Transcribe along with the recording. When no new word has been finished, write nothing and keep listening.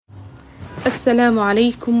السلام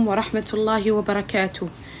عليكم ورحمة الله وبركاته.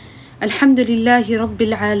 الحمد لله رب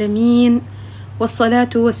العالمين والصلاة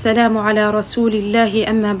والسلام على رسول الله.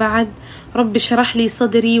 أما بعد، رب اشرح لي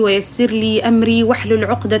صدري ويسر لي أمري واحلل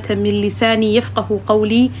عقدة من لساني يفقه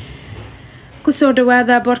قولي. كسر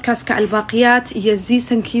دواذا بوركاسك الباقيات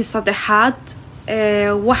يزيسنكي صدحات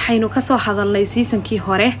waxaynu kasoo hadalnay siisankii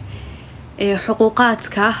hore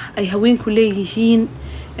xuquuqaadka ay haweenku leeyihiin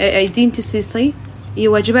ay diintu siisay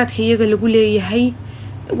iyo waajibaadka iyaga lagu leeyahay.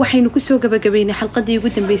 waxaynu kusoo gabagabaynay xalqadii ugu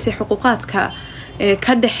dambeysay xuquuqaadka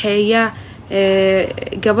ka dhaxeeya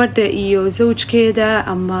gabadha iyo zawjkeeda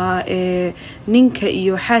ama ninka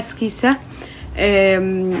iyo xaaskiisa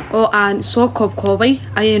oo aan soo koobkoobay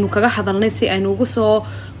ayaynu kaga hadalnay si aynu ugu soo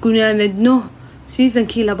gunaanadno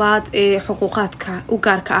seasonkii labaad ee xuquuqaadka u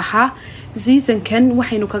gaarka ahaa. seasonkan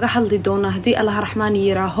waxaynu kaga hadli doonaa haddii allah raxmaan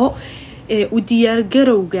yiraaho u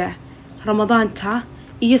diyaargarowga ramadaanta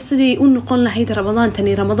iyo sidii u noqon lahayd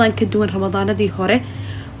ramadaantani ramadaan ka duwan ramadaanadii hore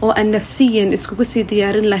oo aan nafsiyan iskugu sii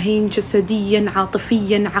diyaarin lahayn, jasadiyan,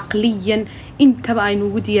 caatifiyan, caqliyan, intaba aynu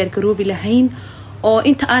ugu diyaargaroobi lahayn. oo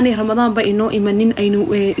inta aanay ramadaanba inoo imanin aynu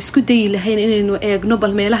isku dayi lahayn inaynu eegno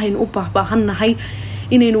bal meelahaynu u baahbaahannahay,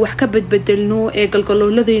 inaynu wax ka badbedelno ee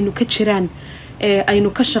galgalooladaynu ka jiraan aynu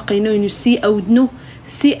ka shaqeyno, aynu sii awdno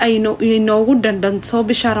si aynu inoogu dhandhanto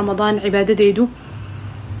bisha ramadaan cibaadadeedu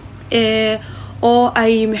oo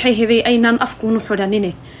ay maxay heday aynaan afkuunu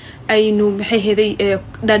xidhanine aynu maxay heday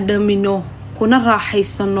dhadhamino kuna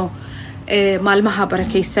raaxaysano maalmaha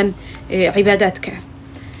barakaysan cibaadaadka.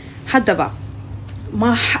 haddaba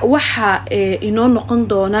waxa inoo noqon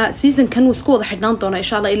doona seasonkan uu isku wada xidhnaan doona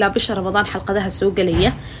insha Allah ilaa bisha ramadaan xalqadaha soo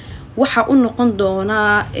galaya. waxa u noqon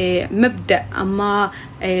doona mabda ama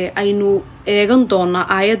aynu eegan doona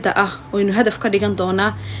aayada ah oo aynu hadaf ka dhigan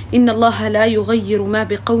doona inna allaha la yughayyiru ma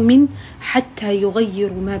biqawmin hatta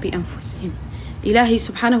yughayyiru ma bi anfusihim. ilaahi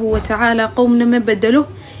subhanahu wa ta'ala qawmna ma badalo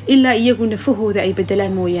illa iyagu nafahooda ay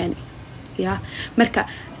bedelaan mooyaane. ya marka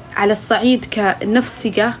على الصعيد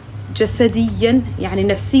كنفسيا جسديا يعني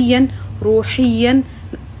نفسيا روحيا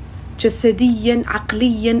جسديا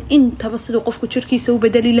عقليا انت بس قفكو جيركيسا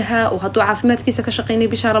وبدلي لها وهدو عافمادكيسا كشقيني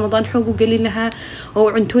بشهر رمضان حقوق قليل لها او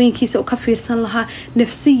عنتوينكيسا وكفيرسان لها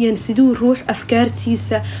نفسيا سدور روح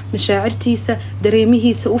افكارتيسا مشاعرتيسا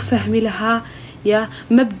دريميهيسا وفهمي لها يا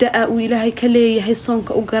مبدأ وإلهي كليه هي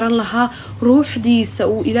صونك وقران لها روح ديسا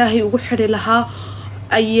وإلهي وحري لها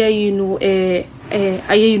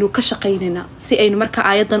ayaynu ka shaqeynana si aynu marka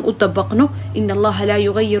aayadan u dabaqno inna allaha la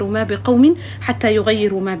yughayyiru ma biqawmin hatta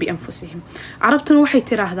yughayyiru ma bi anfusihim. arabtuna waxay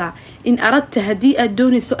tiraahdaa in aradta hadii aad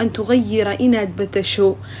doonayso an tughayyira inaad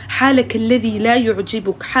badasho xaalaka alladhi la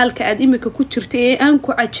yu'jibuk, xaalka aad imika ku jirto ee aan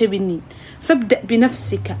ku cajabinin, fabda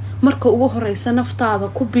binafsika, marka ugu horeysa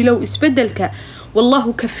naftaada ku bilow isbedelka.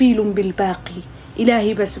 wallahu kafiilun bil baaqi,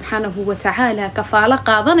 ilaahi ba subhanahu wa ta'ala kafaala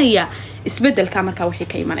qaadanaya isbedelka marka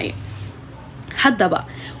wixii ka imanaya. haddaba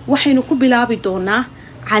waxaynu ku bilaabi doonaa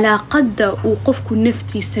calaaqada uu qofku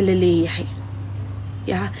naftiisa la leeyahay.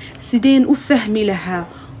 ya sideen u fahmi lahaa,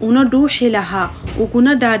 una dhuuxi lahaa,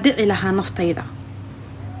 uguna dhaadhici lahaa naftayda.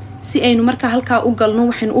 si aynu marka halkaa u galno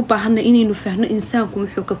waxaynu u baahanay inaynu fahno insaanku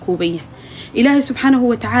muxuu ka kooban yahay. ilaahi subhanahu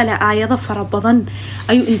wa ta'ala aayado fara badan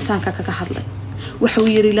ayuu insaanka kaga hadlay. wuxuu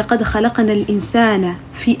yiri laqad khalaqna al-insana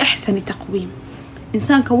fi ahsani taqwim.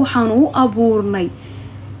 insaanka waxaanu u abuurnay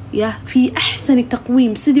يا في أحسن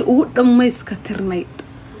تقويم سيدي ودميسك ترنيد.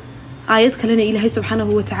 آيات كلنا إلهي سبحانه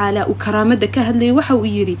وتعالى وكرامته كهدلي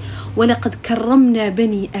وحويري ولقد كرمنا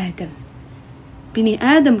بني آدم. بني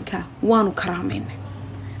آدم وانو كرامين.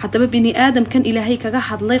 حتى بني آدم كان إلهي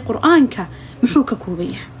كجحد لي قرآنك محوك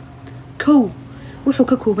كوبية كو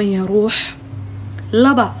وحوك كوبية روح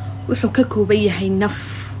لبا وحوك كوبية هي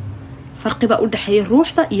نف. فرق بقول ده هي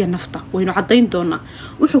الروح ده هي نفطة وينو عضين دونا.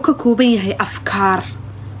 وحوك كوبية هي أفكار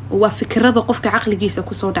وفكرة قفك عقل جيسا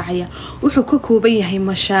كسود عيا. وحكوكو بيه هي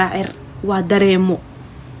مشاعر ودريمو.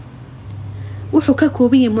 وحكوكو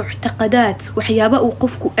بيه معتقدات وحيابا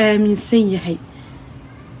وقفكو آمن سيهي.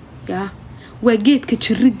 يا وجيت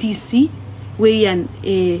كتشرديسي ويان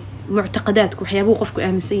معتقداتك وحيابا وقفكو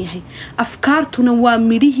آمن سيهي. أفكار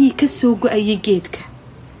تنوامريه كسوقو أي جيتك.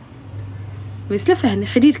 ويسلفها إن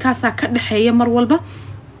حديد كاسا كدحية مر والبا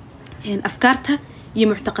يعني أفكارتها هي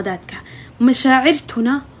معتقداتك.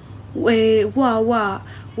 مشاعرتنا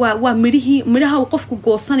ومرها وقفكو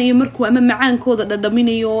قوصانيو مركو أما معانكودا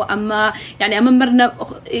دادامينيو أما يعني أما مرنا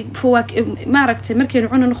فواك ما ركتي مركي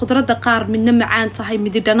نعونا خضرات قار من معان تحي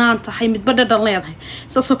مددانان تحي متبدد الله يضحي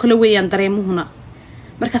ساسو كلويان دريمو هنا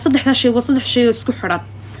مركا صدح ذا شيء وصدح شيء اسكو حرام.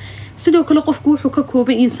 sidoo kale qofku wuxuu ka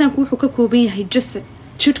kooban insaanku wuxuu ka kooban yahay jasad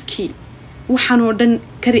jirki waxaanoo dhan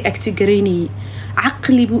ka react gareynayay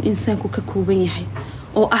caqli buu insaanku ka kooban yahay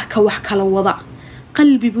oo ah ka wax kala wada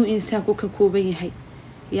qalbi buu insaanku ka kooban yahay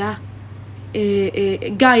yaa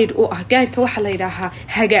guide oo ah guide-ka waxa la yiraahdaa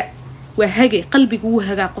haga waa hage qalbigu wuu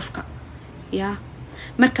hagaa qofka yaa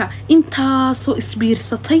marka intaasoo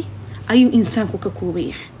isbiirsatay ayuu insaanku ka kooban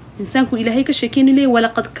yahay insaanku ilaahay ka sheekeynay leeyahay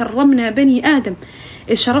walaqad karramna bani aadam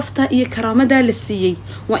sharafta iyo karaamada la siiyay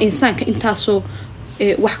waa insaanka intaasoo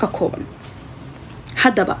wax ka kooban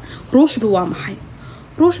haddaba ruuxdu waa maxay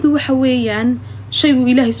ruuxdu waxa weeyaan shay uu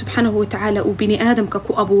ilaahay subxaanahu wa tacaala uu bini aadamka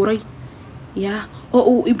ku abuuray yaa oo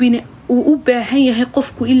uu u baahan yahay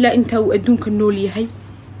qofku ilaa intaa uu adduunka nool yahay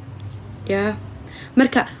yaa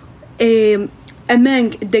marka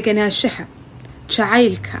ammaanka deganaanshaha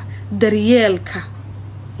jacaylka daryeelka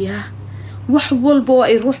yaa wax walba oo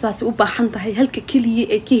ay ruuxdaasi u baahan tahay halka keliya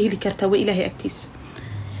ay ka heli kartaa waa ilaahay agtiisa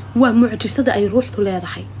waa mucjisada ay ruuxdu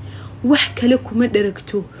leedahay wax kale kuma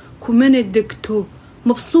dharagto kumana degto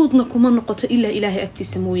mabsuudna kuma noqoto ilaa ilaahay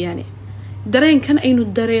agtiisa mooyaane dareenkan aynu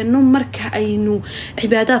dareeno marka aynu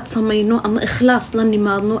cibaadaad samayno ama ikhlaas la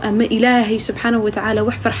nimaadno ama ilaahay subxaanahu wa tacaala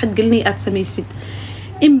wax farxad gelinay aad samaysid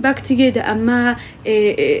impactigeeda ama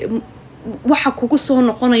waxa kugu soo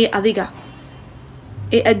noqonaya adiga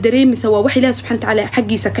aad dareemaysa waa wax ilaahay subxaanahu wa tacaala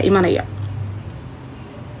xaggiisa ka imanaya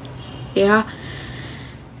yaa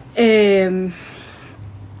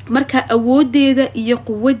marka awoodeeda iyo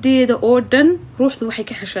quwadeeda oo dhan ruuxdu waxay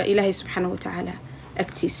ka xeshaa ilaahay subxaanahu wa tacaala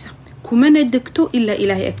agtiisa kumana degto ilaa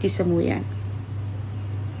ilaahay agtiisa mooyaan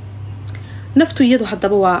naftu iyadu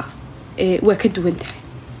haddaba waa ka duwan tahay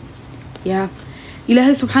yaa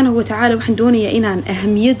ilaahay subxaanahu wa tacaala waxaan doonayaa inaan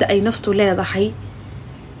ahamiyadda ay naftu leedahay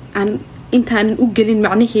aan intaanan u gelin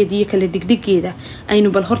macnaheeda iyo kala dhigdhigeeda aynu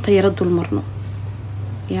bal horta yara dulmarno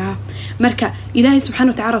yaa marka ilaahay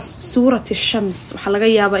subxaanahu wa tacaala suurati shams waxaa laga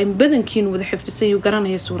yaabaa in badankiinu wada xifdisay uu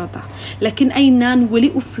garanayo suuradda laakiin aynaan weli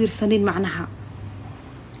u fiirsanin macnaha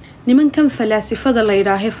nimankan falaasifada la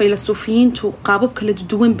yidhaahe faylasuufiyiintu qaabab kala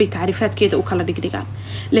duwan bay tacriifaadkeeda u kala dhigdhigaan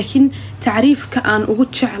laakiin tacriifka aan ugu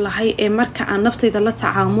jeclahay ee marka aan naftayda la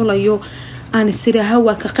tacaamulayo aan siraha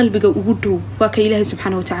waa ka qalbiga ugu dhow waa ka ilaahay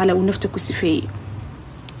subxaanahu wa tacaala uu nafta ku sifeeyey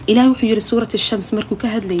ilaahay wuxuu yiri suurati shams markuu ka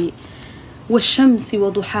hadlayay والشمس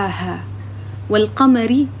وضحاها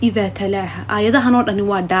والقمر إذا تلاها آياتها نور أني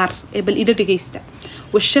وادار بل إذا دقيستا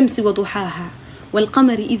والشمس وضحاها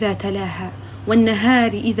والقمر إذا تلاها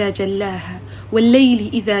والنهار إذا جلاها والليل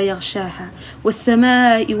إذا يغشاها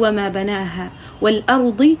والسماء وما بناها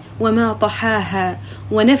والأرض وما طحاها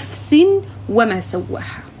ونفس وما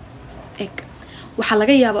سواها إك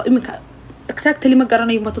وحلقة يا إمك أكساك لما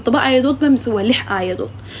قراني ما تطبع آيادود ما مسوى لح آيادود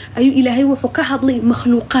أيو إلهي وحكاها لي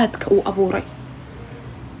مخلوقاتك أو أبوري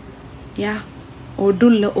يا أو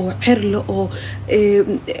دل أو عرل أو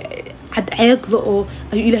عدعيض أو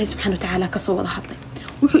أيو إلهي سبحانه وتعالى كسوى ضحط لي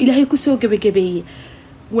وحو إلهي كسوى قبي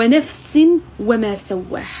ونفس وما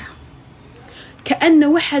سواها كأن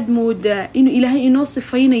واحد مودا إنه إلهي إنه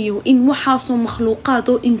صفيني وإن وحاصو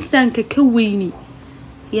مخلوقاته إنسان ككويني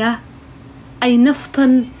يا أي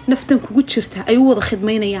نفتن kugu jirta ay wada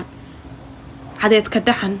khidmaynayaan cadeed ka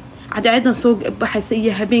dhaxan cadeedan soo baxaysa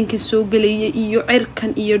iyo habeenkan soo galay iyo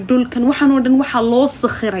cirkan iyo dhulkan waxaan oo dhan waxa loo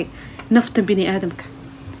sakhiray nafta bini aadamka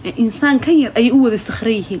insaan kan yar ay u wada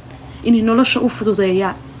sakhreeyeen in nolosha u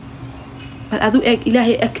fududeeyaan bal adu eeg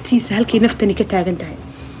ilaahay agtiisa halkay naftani ka taagan tahay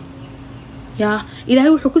yaa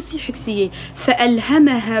ilaahay wuxuu ku sii xigsiiyay fa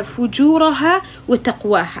alhamaha fujuraha wa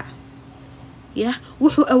taqwaha يا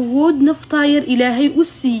وحو أود نفطاير إلهي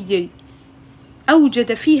أسيي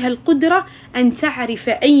أوجد فيها القدرة أن تعرف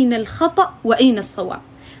أين الخطأ وأين الصواب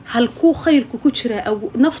هل كو خير كو كتشرة أو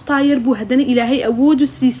نفطاير بو هدنا إلهي أود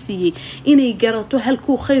السيسي إني قرأتو هل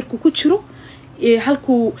كو خير كو كتشرو هل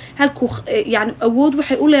كو يعني أود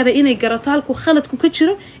وحي أقول هذا إني قرأتو هل كو خلط كو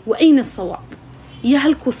كتشرو وأين الصواب يا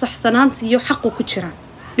هل كو صح سنانتي يحقو كتشرة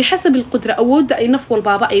بحسب القدرة أود أي نفو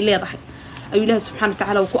البابا أي لا ضحي أي الله سبحانه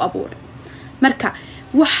وتعالى وكو أبوري marka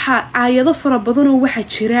waxa aayado fara badan oo waxa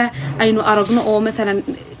jira aynu aragno oo mesela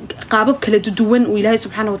qaabab kala duwan oo Ilaahay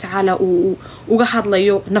subhanahu wa ta'ala uu uga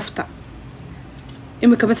hadlayo nafta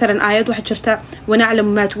imika mesela aayad waxa jirta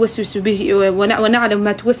wana'lamu ma tuwaswisu bihi wana'lamu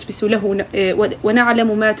ma tuwaswisu lahu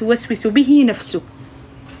wana'lamu ma tuwaswisu bihi nafsu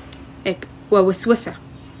ek wa waswasa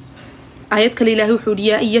aayad kale Ilaahay wuxuu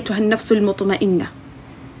ya ayyatuha an-nafsu al-mutma'inna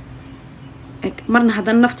marna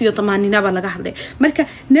hadan nafta iyo tamaanina ba laga hadlay marka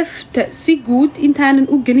nafta si guud intaanan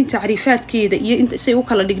u gelin tacriifaadkeeda iyo inta say u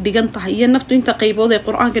kala dhigdhigan tahay iyo naftu inta qaybood ee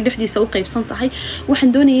quraanka dhexdiisa u qaybsan tahay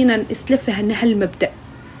waxaan doonayaa inaan isla fahno hal mabda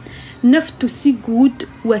naftu si guud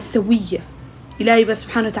waa sawiya إلهي بس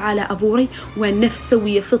سبحانه وتعالى أبوray والنفس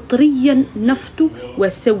سوية فطريا نفtu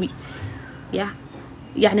وسوي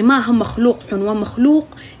يعني ما هم مخلوق ومخلوق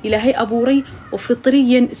إلهي أبوray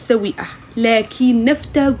وفطريا سوي لكن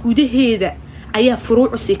نفته قدهيدا أي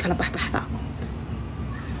فروع سيك على بحثها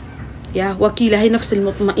وكيل هي نفس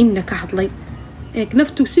المطمئنة كحضلي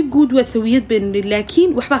نفته سجود وسويات بين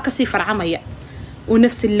لكن وحبا كسي فرعمية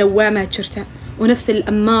ونفس اللوامة جرتا ونفس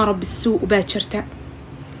الأمارة بالسوء باجرتا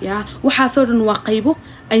وحاصل واقيبه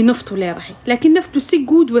أي نفته لا رحي لكن نفته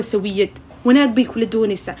سجود وسويات وناك بيك ولا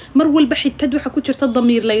دونيسا والba xigtad waxa ku jirta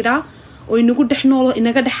damiir leeyahay oo inagu dhaxnoolo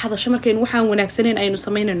inaga dhaxadasho markeen waxaan wanaagsaneen aynu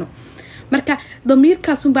sameynayno marka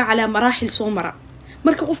damiirkaas un baa cala maraaxil soo mara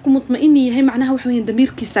marka qofku mutmain yahay macnaha waxa weeyaan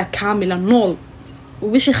damiirkiisa kaamila nool oo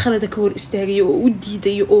wixii khalada ka hor istaagay oo u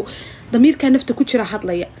diiday oo damiirka nafta ku jira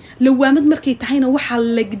hadlaya lawaamad markay tahayna waxa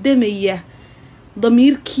la gdamaya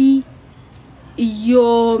damiirkii iyo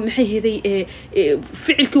maxay heeday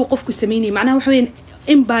ficilkii qofku sameeyay macnaha waxa weeyaan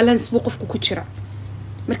imbalance buu qofku ku jira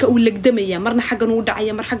marka uu lagdamaya marna xagan uu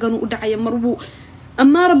dhacaya mar xagan uu dhacaya mar buu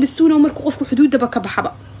amaara bisuuna marka qofku xuduudaba ka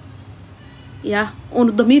baxaba oo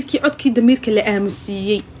damiirkii codkii damiirka la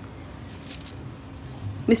aamusiyay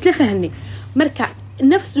misla fahni marka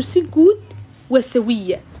nafsu si guud waa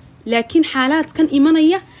sawiya laakiin xaalad kan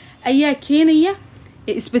imanaya ayaa keenaya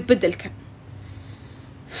isbedbedelkan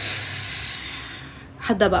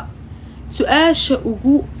hadaba سؤاشة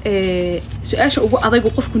ugu adag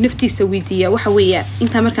qofku naftiisa weydiiya waxa weeyaan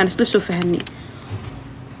inta markaan isla soo fahanay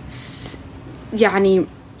يعني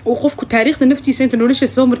وقفku taariikhda naftiisa inta nolosha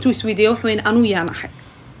soo martay isweydiiya wax weyn anu yaanahay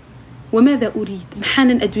وماذا أريد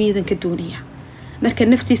maxaanan adduunyadan ka doonaya marka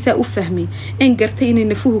naftiisa u fahmay in gartay inay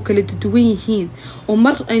nafuhu kala duwan yihiin oo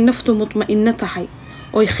mar ay naftu mutmainna tahay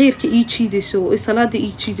oo khayrka ii jiidayso oo salaada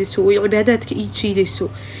ii jiidayso oo cibaadaadka ii jiidayso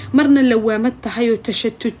marna lawaamad tahay oo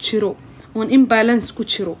tashattud jiro وان imbalance ku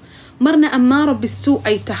jiro marna amaara bisuu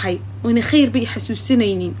ay tahay oo in khayr bay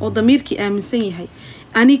xasuusinaynin oo damiirkii aaminsan yahay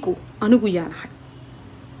anigu yaanahay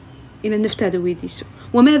ina naftaada weydiiso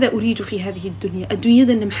وماذا أريد في هذه الدنيا الدنيا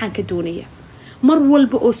maxaan ka doonaya mar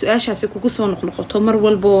walba oo su'aashaasi kugu soo noqnoqoto mar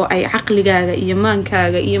walba oo ay aqligaaga iyo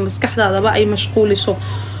maankaaga iyo maskaxdaadaba ay mashquuliso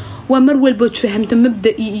waa mar walba fahamta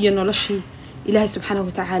mabda'i iyo noloshii ilaahay subhanahu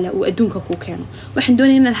wa ta'ala oo adduunka ku keeno waxaan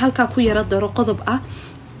doonayaa in halka ku yara daro qodob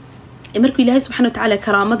markuu ilaahay subhanahu wa ta'ala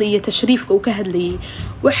karaamada iyo tashriifka uu ka hadlayay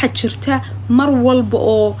waxa jirta mar walba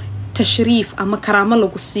oo tashriif ama karaamo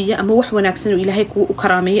lagu siiyo ama wax wanaagsan oo ilaahay ku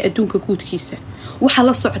karaameeyay adduunka guudkiisa waxa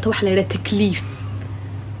la socota wax la yiraahdo takliif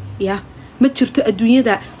ma jirto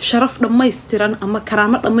adduunyada sharaf dhameystiran ama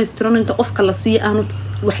karaamo dhameystiran inta qofka la siiyo aanu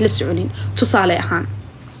wax la soconin tusaale ahaan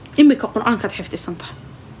imika quraanka xifdisantahay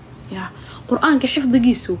quraanka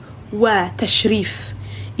xifdigiisu waa tashriif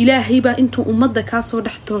إلهي با انتو أمدا كاسو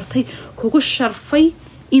دحتورتي كوكو شرفي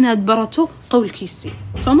إناد براتو قول كيسي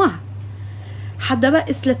سوماها حدا با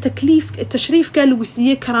إسلا التشريف قالوا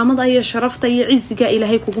قسية كرامة أي شرفت أي عزقا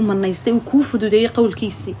إلهي كوكو من نيستي وكوفدو دي قول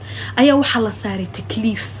كيسي أي وحا لساري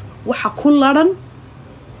تكليف وحا كلارا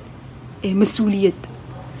مسؤولية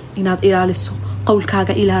إناد إلالسو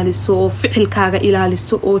qowlkaaga ilaaliso oo ficilkaaga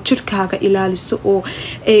ilaaliso oo jirkaaga ilaaliso oo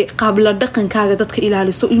qaabla dhaqankaaga dadka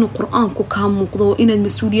ilaaliso inuu quraanku ka muuqdo inaad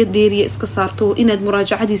mas'uuliyad dheeriya iska saarto inaad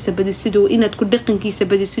muraajacadiisa badisido inaad ku dhaqankiisa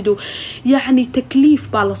badisido yaani takliif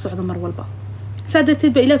baa la socdo mar walba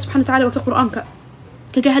saadateed ba ilaahay subhanahu wa ta'ala waa quraanka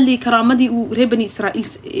kaga hadlay karaamadii uu reer bani Israa'iil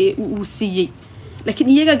uu siiyay laakiin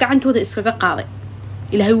iyaga gacantooda iskaga qaaday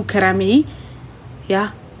ilaahay uu karaameeyay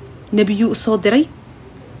nabiyu soo diray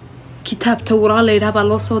كتاب توراة اللي يرهب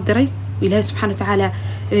الله صادري وإلهي سبحانه وتعالى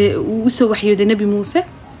وسوى وحيود النبي موسى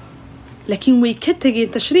لكن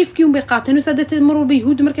ويكتجين تشريف كيوم بيقاتنوا سادة المرور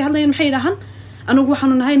بيهود مركي هلا ينحي لهن أنا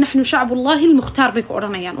وحنا هاي نحن شعب الله المختار بك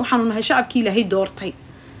أورنا يعني وحنا هاي شعب كي لهي دورتي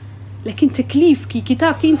لكن تكليف كي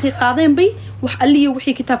كتاب كي انت قاضين بي وحقال لي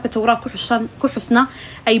وحي كتاب كتوراة كحسنا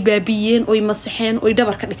أي بابيين أو مسيحين أو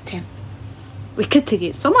يدبر كدكتين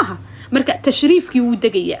ويكتجين سماها مركا تشريف كي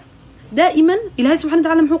ودقية دائما إلهي سبحانه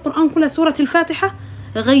وتعالى محو القرآن كلها سورة الفاتحة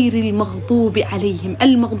غير المغضوب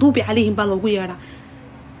عليهم بالوغيرا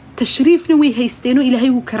تشريف نوي هيستينو إلهي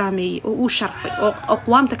وكرامي وشرفي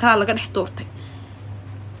وأقوام تكرار لغا نحضورتي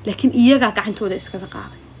لكن إياقا قعنتو دا إسكا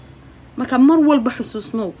قاضي marka mar walba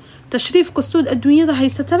xusuusno tashriif kastood adduunyada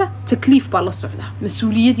haysataba takliif baa la socda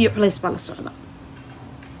mas'uuliyad iyo culays baa la socda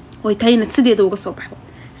way taayna sideeda uga soo baxdo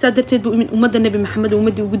sadarteed buu ummadda nabi maxamed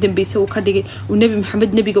ummadii ugu dambeysay uu ka dhigay oo nabi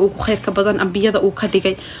maxamed nabiga uu ku khayrka badan anbiyada uu ka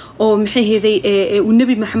dhigay oo maxay heeday uu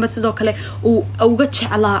nabi maxamed sidoo kale uu uga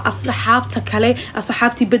jeclaa asxaabta kale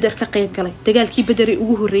asxaabtii badar ka qayb galay dagaalkii badar ee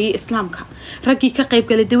ugu horeeyay islaamka raggii ka qayb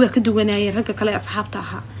galay dawaa ka duwanaayeen ragga kale asxaabta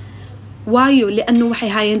ahaa وايو لأنه وحي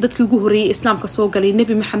هاي عندك جوهري إسلام كسوق لي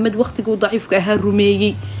النبي محمد وقت جو ضعيف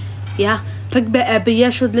كهالروميي يا ركبة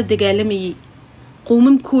أبياشود للدجالمي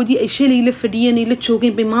قومم كودي أي شيء اللي لفديني اللي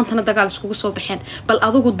تشوقين بمانتنا دجال سكوك صبحين بل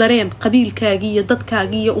أذوق الدرين قبيل كاجية ضد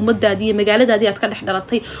كاجية ومدادية مجال دادية أتكلم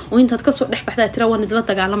دلتي وأنت تكسر لح بحذا تروى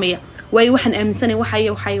ندلت دجالمية وأي وحن أمسني وحي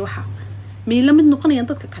مين لم نقني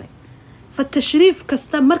أنت ككلام فالتشريف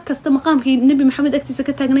مركز مقام كي النبي محمد أكتي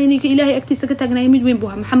سكتاجنيني كإلهي أكتي سكتاجنيني مد وين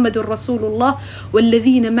بوها محمد رسول الله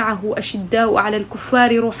والذين معه أشداء على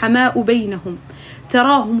الكفار رحماء بينهم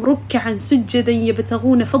تراهم ركعا سجدا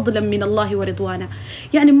يبتغون فضلا من الله ورضوانا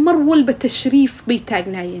يعني مرول بالتشريف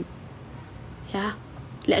بيتاجنين يا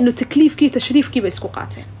لأنه تكليف كي تشريف كي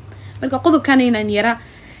بيسقوقاتين مركا قضب كان يرى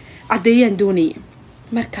عديان دوني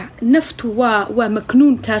marka naftu waa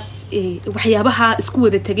maknuun kaas waxyaabaha isku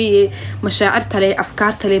wada tagay mashaacirta leh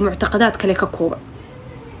afkaarta leh mu'taqadaadka leh ka kooban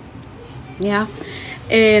ya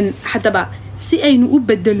hadaba si aynu u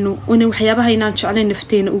bedelno oo waxyaabaha inaan jeclayn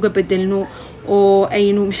nafteena uga bedelno oo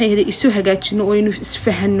aynu maxay isu hagaajino oo aynu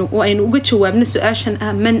isfahano oo aynu uga jawaabno su'aashan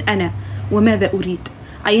man ana wamaada uriid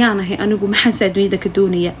ayaanahay anigu maxaan saadweeda ka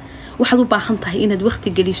doonaya waxaad u baahan tahay inaad waqti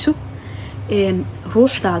geliso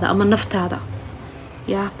ruuxdaada ama naftaada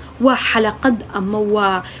يا وحلقد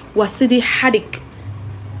أما وسدي حرق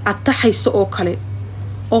التحيس أو كله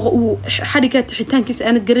أو حرقات حيتان كيس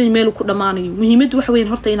أنا تقرني ماله كل ماني مهمة وحوين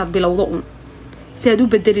هرتين بلوضعون سيادو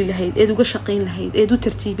بدل لهيد إيدو قشقين لهيد إيدو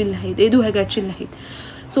ترتيب لهيد إيدو هجاتشين لهيد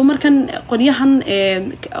سو مركن قنيهن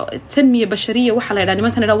تنمية بشرية وحلا يعني ما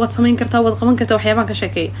كان روات سمين كرتا وضقمن كرتا وحيابان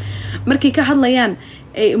كشكية مركي كهالليان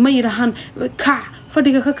ما يرهن كع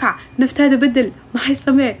فردقة كع نفت هذا بدل ما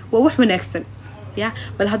حيسمع ووح من أكسن يا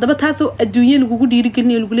بل هذا بتحسوا الدنيا اللي جودي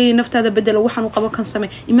يرجعني اللي يقولي نفت هذا بدل وحنا وقبل كان سمع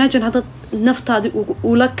imagine هذا نفت هذا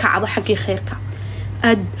ولك على حكي خيرك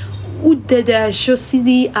وددا شو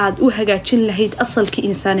سيدي وهجاتشين لهيد أصل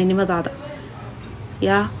كإنساني ماذا هذا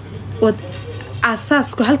يا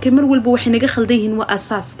أساسك هالكمر والبو حين جا خلديهن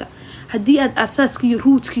وأساسك هدي أساسك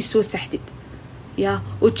روت كي سو سحدد يا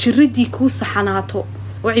وتشردي كو صحناته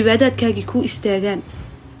وعبادات كاجي كو استاجان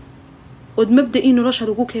ودمبدأ إنه رشة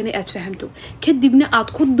لقوه كأني أتفهمته كدبنا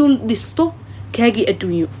أتقدل لسته كاجي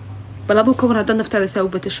الدنيا بلابو كون هذا نفط على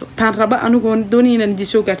سوبة الشو كان ربع أنو قون دوني ندي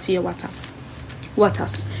سو قارتية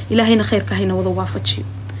واتاس إلهينا خير كهينا وضوافة شيء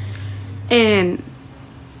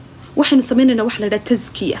وحنا سمينا وحلا ده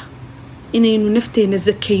تزكية إنه نفتي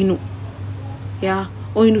نزكينه يا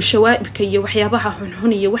وإنه شوائب كي وحيابها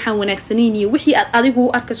هنية وحنا وناكسنيني وحي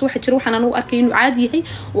أديقه أركس واحد شروح أنا نو أركينه عادي هي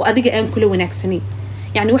وأديق أن كله وناكسنين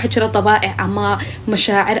يعني واحد شرط طبائع أما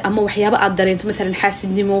مشاعر أما وحيابة أقدر أنت مثلا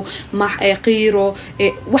حاسد نمو مع قيرو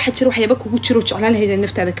واحد شروح وحيابك وجشروش على هذا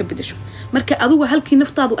النفط هذا كبد شو مركا أذوق هالكي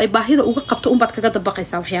نفط هذا أي باهذا وقبت بعد كذا بقى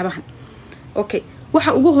يساوي وحيابها أوكي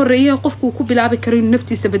waxa ugu horeeya qofku ku bilaabi karo in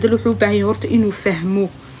naftiisa bedelo wuxuu baahan yahay horta inuu fahmo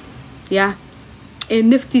ya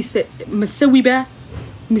naftiisa masawiba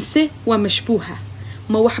mise waa mashbuuha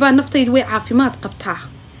ma waxba naftaydu way caafimaad qabtaa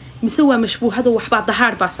mise waa mashbuuhada waxba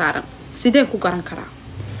dahaar ba saaran sideen ku garan karaa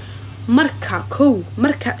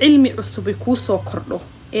marka cilmi cusub ku soo kordho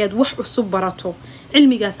ee aad wax cusub barato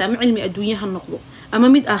cilmigaas ama cilmi adduunyaha noqdo ama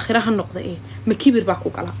mid aakhiraha noqdo ma kibir ba ku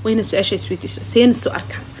gala wayna su'aasha isweydiiso seen soo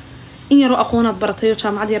arkaa in yaro aqoonad baratayo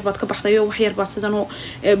jaamacad yar baad ka baxdayo wax yar baa sidanoo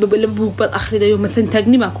buug baad akhridayo masan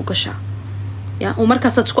taagnima ku gashaa ya oo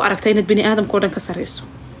markaas aad ku aragtay inaad bini aadamka oo dhan ka sareyso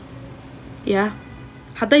ya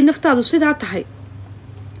haday naftaadu sidaa tahay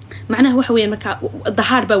macnaha waxa weeyaan marka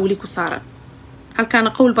dahaar baa wali ku saaran halkaana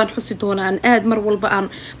qowl baan xusi doonaa aan aad mar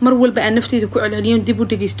walba aan nafteyda ku celceliyo dib u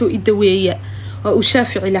dhageysto idaweeya oo uu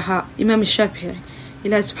shaafici lahaa imaam shaafici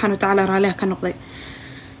ilaahay subhanahu wa ta'ala raalaha ka noqday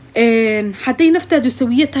hadday naftaadu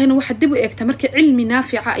sawiye tahayna waxa dib u eegta marka cilmi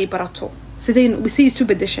naafica ay barato sideen bisi isu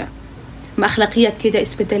bedesha ma akhlaaqiyadkeeda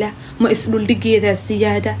isbedela ma isdul dhigeeda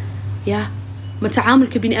siyaada ya ma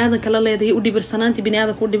tacaamulka bini aadanka la leedahay u dhibirsanaanta bini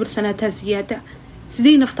aadanka u dhibirsanaata siyaada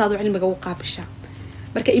sideen naftaadu cilmiga u qaabisha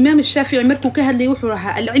marka imaam shaafici markuu ka hadlay wuxuu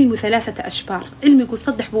rahaa al-ilmu thalathata ashbar cilmigu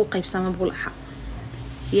saddex buu qaybsama buu lahaa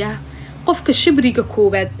ya qofka shibriga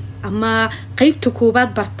koobaad ama qaybta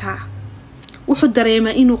koobaad bartaa wuxuu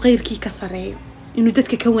dareemaa inuu qeyrkii ka sareeyo inuu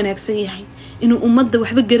dadka ka wanaagsan yahay inuu ummadda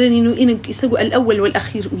waxba garanayno inuu isagu al-awwal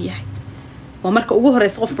wal-akhiir u yahay waa marka ugu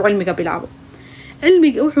horeysa qofku cilmiga bilaabo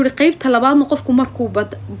cilmiga wuxuu qaybta labaadna qofku markuu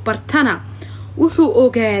bartana wuxuu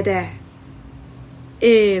ogaadaa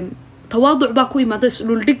tawaaduc baa ku imaada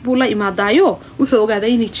isdul dhig buu la imaadaayo wuxuu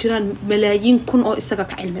ogaadaa inay jiraan malaayiin kun oo isaga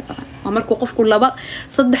ka cilmi badan waa markuu qofku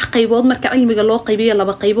saddex qaybood marka cilmiga loo qaybiyo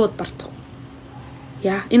laba qaybood barto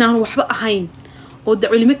ya inaan waxba ahayn oo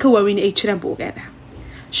cilmi ka waaweyn ay jiraan buu ogaadaa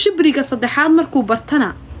shibriga saddexaad markuu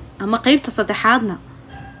bartana أما قيبت صدحاتنا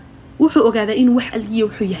وحو أقاذا إنو وح أليه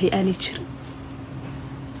وحو يهي آني جر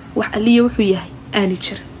وح أليه وحو يهي آني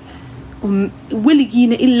جر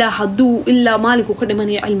ولقينا إلا هدو إلا مالك وكذا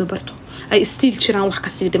من علم برتو أي استيل جران وح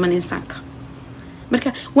كسيد من إنسانك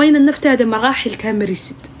مركا وين النفط هذا مراحل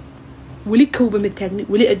كامريسد ولي كوب متاجني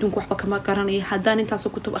ولي أدونك وحبا كما قراني هدان انت عصو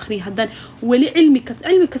كتب أخري هدان ولي علمي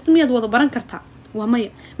كسمية وضبران كرتا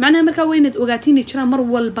ومايا معناها مركا وين أوغاتيني جران مر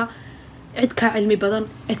والبا عدك علمي بدن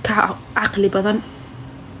عدك عقلي بدن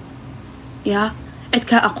يا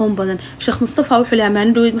عدك أقوم بدن شيخ مصطفى وحولي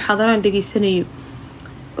عمان دويد محاضران دقي سنيو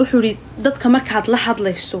وحولي ضدك مركا لحظ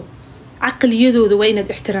ليسو عقلي يدود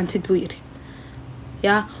وين احترام تدويري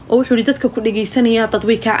يا أو حولي ضدك كل دقي سنيا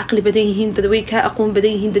تدوي كعقل بديهين تدوي كأقوم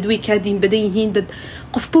بديهين تدوي كدين بديهين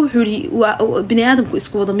قفبو حولي وبني آدمكو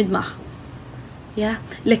اسكو وضا مد معه يا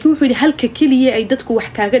لكن حولي هلك كلية أي ضدكو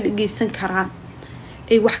وحكاقا دقي سن كران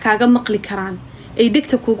أي وحكاقا مقلي كران أي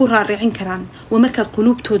دكتكو قرار رعين كران ومركا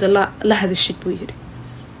القلوب تودا لا هذا الشيء بويري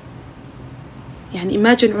يعني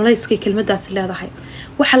imagine علايسكي كلمة داس اللي هذا هاي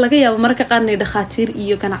وحلقيا ومركا قارني دخاتير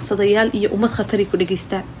إيو كان عصديال إيو أمد خطري كو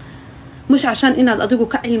دقيستان مش عشان إن أدقو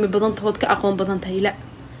كعلم بدنته ود كأقوم بدنته لا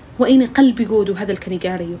وإن قلبي جودو هذا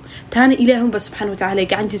الكنيجاريو تاني إلههم بس سبحانه وتعالى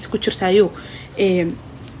عندي سكوتشر تايو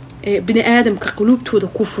بني آدم كقلوب تودا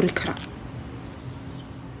كفر كرا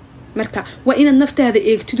مركا وإن النفط هذا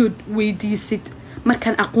يكتدود ويديسد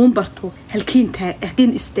مركان أقوم برتو هالكين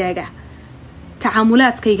هالكين استاجا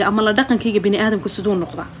تعاملات كيجا أما الله دقن كيجا بني آدم كسدون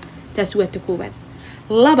نقطة تسويت تكوبات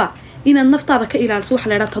لبا إن النفط هذا كإلى الصوح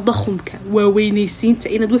على تضخمك ووينيسين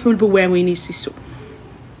إن دوح والبوا وينيسيسو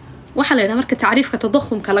وحلا مركا تعريف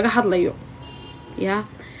كتضخمك لقى حد ليو يا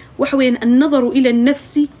وحوين النظر إلى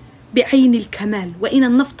النفس بعين الكمال وإن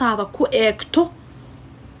النفط هذا كو إكتو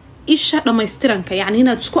إيش لما يسترنك يعني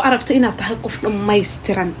هنا تسكو أركت إنها تحقف لما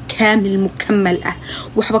يسترن كامل مكمل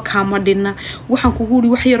وحبك هامدنا وحن كقولي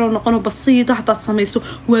وحيرون قانو بسيطة حتى تصميسو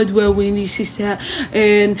وادوا وينيسيسا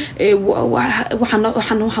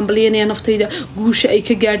وحن بلياني نفتيدا قوش أي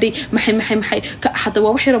كجادي محي حتى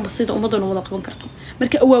وحيرة بسيطة ومضنا وضع قبل كرتم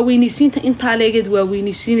مركا وينيسين أنت على جد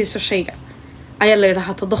وينيسين الشيء أي الله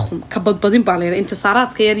راح تضخم كبضبضين بعليه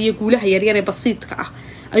انتصارات كيري يقولها يري بسيط كأ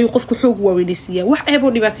أي قفك حوق ووينيسية وحيابو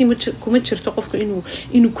نباتي كومنتشر تقفك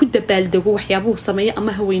إنه كده بالدقو وحيابو سمية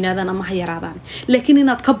أما هو ينادان أما هيرادان لكن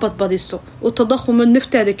إنها تكبط بديسو والتضخم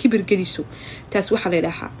النفط هذا كبر جليسو تسوح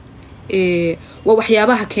عليها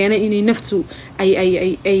ووحيابها كان إني نفسه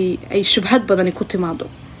أي شبهات بدني كنت معدو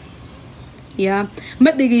يا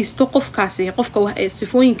ما دقيستو قف كاسي قفك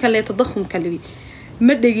صفوين كلا يتضخم كلي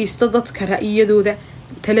ما دقيستو ضدك رأي ذا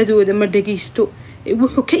تلدو ذا ما دقيستو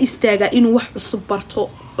wuxuu ka istaagaa inuu wax cusub barto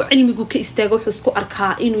oo cilmigu ka istaago wuxuu isku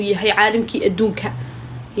arkaa inuu yahay caalimkii adduunka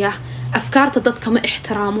ya afkaarta dadka ma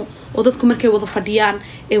ixtiraamo oo dadku markay wada fadhiyaan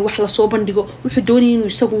ee wax la soo bandhigo wuxuu doonayay inuu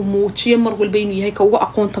isagu muujiyo mar walba inuu yahay ka ugu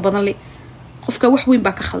aqoonta badan leh qofka wax weyn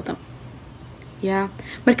baa ka khaldan ya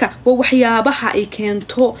marka waa waxyaabaha ay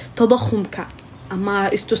keento tadakhumka ama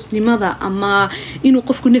istusnimada ama inuu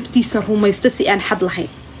qofku naftiisa rumaysto si aan xad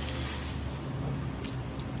lahayn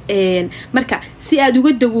marka si aad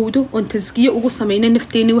uga dawowdo oo taskiyo ugu sameeyna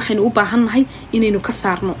nafteena waxaynu u baahannahay inaynu ka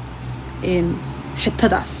saarno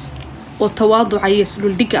xitadaas oo tawaaduc ay islu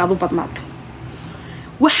dhiga aad u badnaato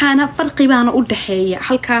waxaana farqi baana u dhaxeeya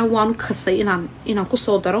halka waanu kasay inaan ku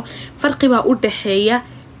soo daro farqi baa u dhaxeeya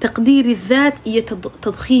taqdiir الذات iyo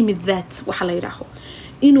tadkhiim الذات waxa la yiraahdo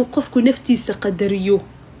inuu qofku naftiisa qadariyo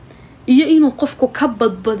iyo inuu qofku ka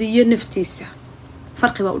badbadiyo naftiisa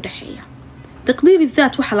farqi baa u dhaxeeya تقدير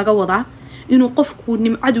الذات وحا لغا وضع إنو قفكو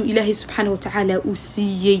نمعدو إلهي سبحانه وتعالى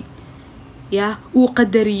وسيي يا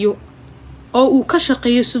وقدريو أو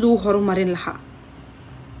كشقيو سدو هرمارين لها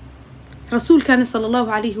رسول كان صلى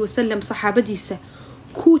الله عليه وسلم صحابة ديسا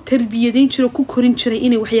كو تربية شرو كو كورين شري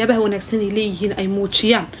إني وحيابها ونكسني ليهين أي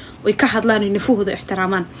موتشيان ويكاحد لانو ينفوه ذا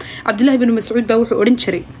احترامان عبد الله بن مسعود باوحو أورين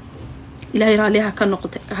شري إلهي راليها كان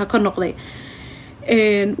نقضي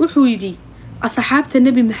وحويدي أصحاب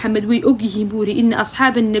النبي محمد ويأجيه بوري إن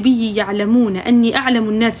أصحاب النبي يعلمون أني أعلم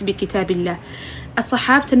الناس بكتاب الله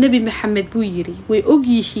أصحاب النبي محمد بويري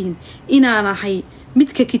ويأجيهين إن أنا هاي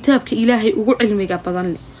متك كتابك إلهي أقول علمك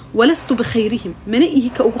بدن ولست بخيرهم من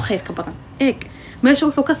إيهك أقول خيرك بدن إيك ما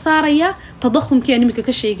شوفوا كساريا تضخم كأني مك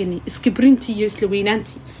كشيء جني إسكبرنتي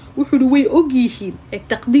يسلوينانتي وحلوي أجيهين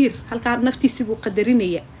التقدير هل كان نفتي سبوا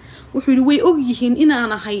قدرينية وحلوي أجيهين إن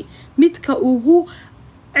أنا هاي متك أقول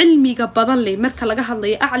علمي بدن لي مركا لغا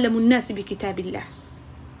هادلي أعلم الناس بكتاب الله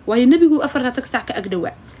وهي النبي أفرها تكسع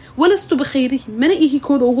كأقدواء ولست بخيره من إيه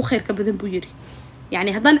كود أوغو خير كبدن بويري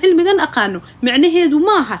يعني هذا العلم كان أقانو معنى هيدو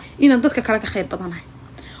ماها إن ضدك كلاك خير بدنها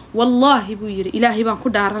والله بوير إلهي بان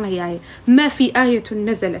كدارنا ياي ما في آية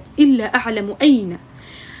نزلت إلا أعلم أين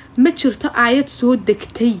ما جرت آية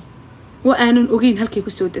سودكتي وأنا أغين هلكي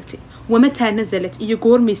كسودكتي ومتى نزلت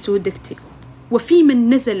يقور مي سودكتي وفي من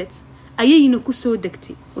نزلت أيين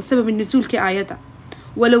كسودكتي وسبب النزول كآية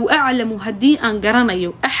ولو أعلم هدي أن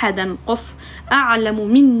قرنيو أحدا قف أعلم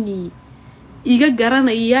مني إيجا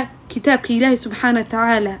قرنيا كتابك إلهي سبحانه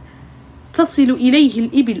وتعالى تصل إليه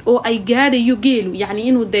الإبل أو أي قاد يجيلو يعني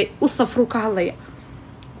إنه ده الصفر كهذا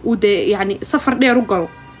وده يعني سفر ده رجله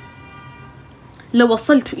لو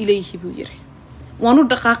وصلت إليه بويره وانو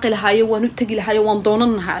دقاق لهاي وانو تجي لهاي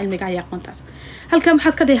وانضوننها علمك عيا قنتات هل كم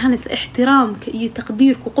حد كده هنس احترامك إيه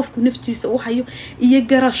تقديرك وقفك نفتي يسووها إيه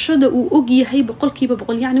جرشده وأجي هاي بقول كيف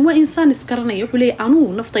بقول يعني وإنسان سكرنيه وحلي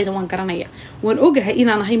أنو نفطي دوان كرنيه وان أجها إن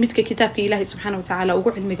أنا هاي متك كتابك إلهي سبحانه وتعالى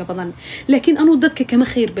وقول علمك بضن لكن أنو ضدك كما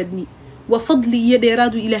خير بدني وفضلي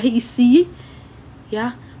يديرادو إلهي السي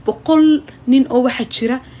يا بقول نين أو واحد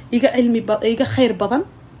جرا يجا علمي يجا خير بضن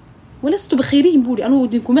ولست بخيرين بولي أنا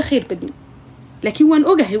ودينكم ما خير بدني لكن وان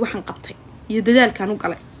أوجه وحن قبطي يددال كانوا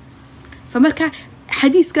قلي فمركا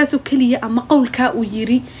حديث كاسو كلية أما قول كاو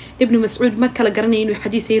يري ابن مسعود مكة لقرني إنه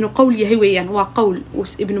حديث إنه قول يهويان وقول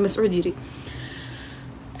ابن مسعود يري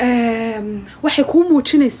وحيكون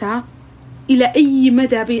موتشنسا إلى أي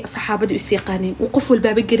مدى بصحابة السيقانين وقفوا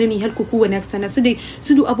الباب الجرني هل كوكو ناكسنا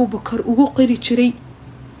سدو أبو بكر وقري تشري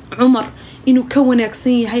عمر إنه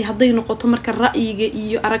كوناكسن هاي هضي نقطة مركا الرأي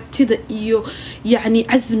إيو أركتد إيو يعني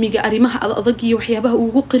عزمي أريمها أضقي وحيابها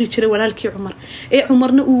وقري تشري ولالكي عمر إيه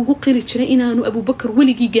عمرنا وقري تشري إنه أبو بكر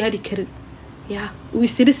ولقي قالي كرن يا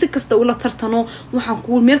ويصير سكسته ولا ترتنو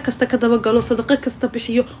وحنقول ميل كسته كذا بقالو صدقة كسته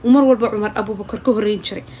بحيو ومر والبا عمر أبو بكر كهرين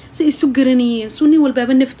شري سي سجرني سوني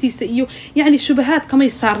والباب النفتي سيو يعني شبهات كما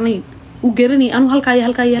يصارنين وجرني أنا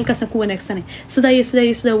هالكاي سكون أكسني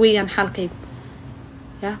سدا ويان حالكي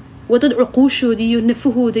يا ودد عقوشودي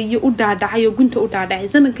ونفهودي ودعدعي وقنت ودعدعي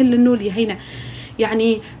زمن كل النول يهينا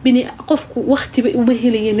يعني بني قفك وقتي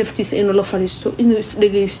وبهلي نفتيس إنه لفريستو إنه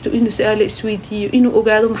إسلقيستو إنه سؤال إسويتي إنه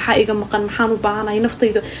أقعدوا محايقة مقان محانو بعنا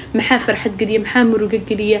ينفطيدو محا فرحة قلية محا مروقة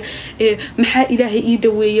قلية محا إلهي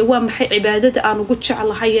إيدوية ومحا عبادة أنا قدش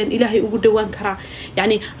على حيان إلهي أقودوان كرا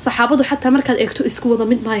يعني صحابته حتى مركز إكتو إسكو وضا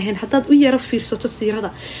مد مايهن حتى ويرف في رسوة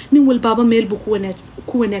السيرة نول بابا ميلبو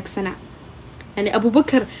كواناك سنة يعني أبو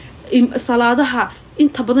بكر صلاةها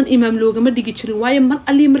inta badan imaam looga ma dhigi jirin waayo mar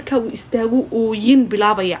ali marka uu istaago oo yin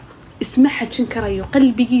bilaabaya isma xajin karayo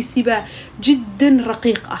qalbigiisiba jiddan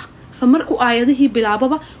raqiiq ah famarku aayadihii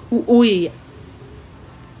bilaababa uu ooyaya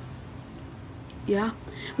ya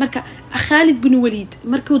marka Khalid bin Walid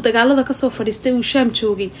markuu dagaalada ka soo fadhiistay uu Shaam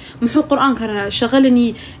joogay muxuu quraanka shaqalani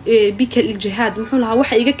bika al-jihad muxuu lahaa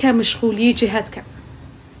waxa iga ka mashquuliyay jihadka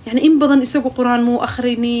يعني إن بدن إسقوا قرآن مو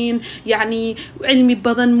آخرين يعني علمي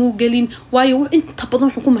بدن مو قلين وايو أنت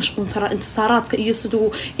بدن حكومة مشقون ترى انتصاراتك يسدوا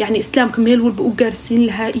يعني إسلام كميل والبقارسين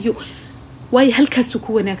لها إيو واي هل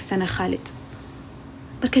كاسوكوا ناكسنا خالد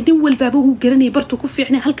بركان نول بابه قرني برتو كفي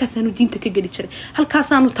يعني هل كاسانو دينتك قلي شري هل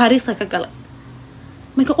كاسانو تاريخك قلي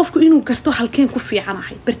ما كقفكو إنه قرتو هل كان كفي عنا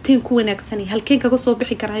حي برتين كوا ناكسني هل كان كقصوا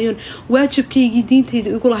بحي كرايون واجب كي دينتي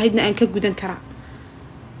يقول هيدنا أنك جودن كرا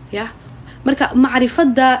يا marka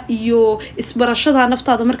macrifada iyo isbarashada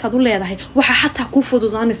naftaada markaad u leedahay waxa xataa ku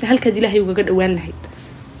fududaanaysa halka Ilaahay uga dhawaan lahayd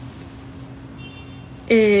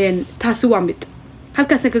taasi waa mid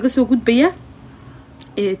halkaas kaga soo gudbaya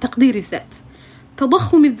taqdiir الذات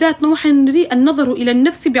تضخم الذات waxaan niri النظر الى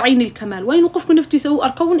النفس بعين الكمال وين qofku naftiisa uu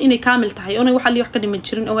arko inay kaamil tahay oo waxa li wax ka dhiman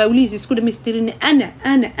jirin oo hawlihiisa isku dhameystirin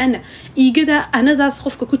ana igada anadaas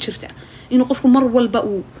qofka ku jirta inuu qofku mar walba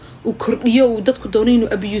uu kordhiyo uu dadku doonay inuu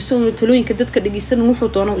abiyuuso oo talooyinka dadka dhageysan wuxuu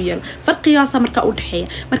doono u yeelo farqiyaas marka u dhaxeeya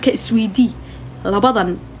marka isweydii labadan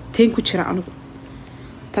teen ku jira anigu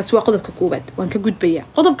taas waa qodobka koobaad waan ka gudbaya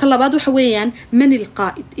qodobka labaad waxa weeyaan man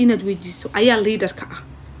alqaa'id inaad weydiiso ayaa leaderka ah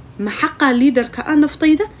ma xaqa leaderka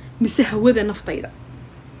naftayda mise hawada naftayda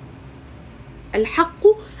الحق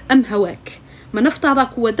أم هواك ما نفطع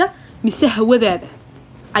كودا mise hawadaada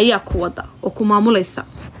ayaa ku wada oo ku maamulaysa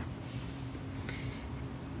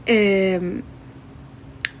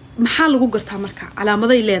maxaa lagu gartaa marka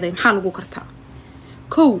calaamaday leedahay maxaa lagu gartaa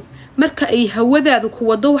kow marka ay hawadaadu ku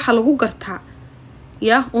wado waxa lagu gartaa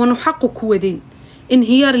ya oo xaq ku wadeen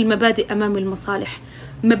انهيار المبادئ امام المصالح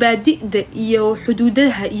مبادئda iyo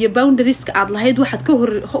xuduudaha iyo boundarieska aad lahayd waxaad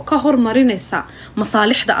ka hormarinaysa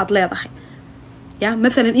masaalixda aad leedahay يا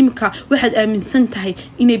مثلا إمك واحد آمن سنتهي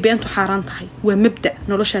إني بينتو حاران تهي ومبدأ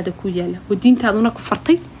نلوش هذا كوياله والدين تهذونا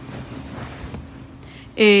كفرتي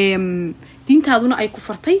دين تهذونا أي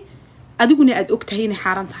كفرتي أدوقني أدوك تهيني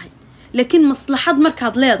حاران تهي لكن مصلحة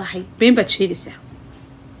مركز لا ضحي بين بتشيلسه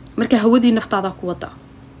marka hawadii naftaada ku wada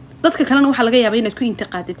dadka kalena waxa laga yaabaa inaad ku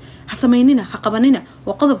intiqaadid ha sameynina ha qabanina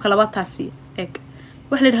oo qodobka labaad taasi eeg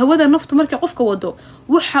waxa la hawada naftu markay qofka wado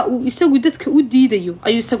waxa uu isagu dadka u diidayo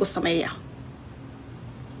ayuu isagu sameeyaa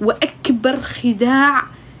wa akbar khidaac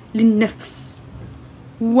linnafs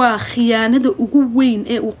wa khiyaanada ugu weyn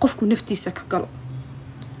ee uu qofku naftiisa ka galo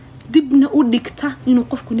dibna u dhigta inuu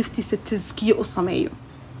qofku naftiisa tazkiyo u sameeyo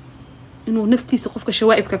inuu naftiisa qofka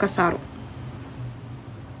shawaa'ibka ka saaro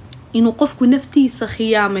inuu qofku naftiisa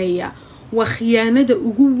khiyaameeya wa khiyaanada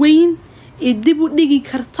ugu weyn ee dib u dhigi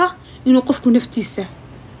karta inuu qofku naftiisa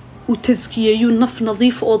u tazkiyeeyo naf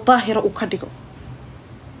nadiif oo daahira u ka dhigo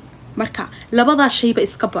marka labada shayba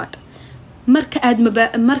iska baad marka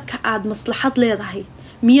aad maslaxad leedahay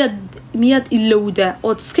miyaad ilowda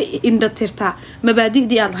oo iska indhatirtaa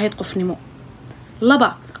mabaadi'dii aad lahayd qofnimo laba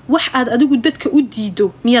wax aad adigu dadka u diido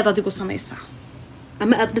miyaad adigu samaysaa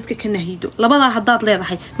ama aad dadka ka nahido labada hadaad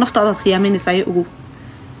leedahay naftaada khiyaaminaysaa ugu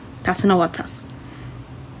taasna waa taas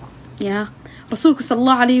ya rasuulku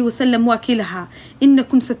sallallahu alayhi wasallam wakilaha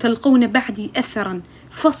innakum satalqawna ba'di atharan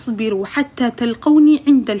fasbiru hatta talqawni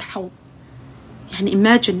 'inda al-hawd yani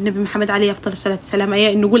imagine nabi muhammad alayhi afdal salatu wasalam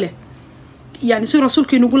ayaa inagu leh يعني سو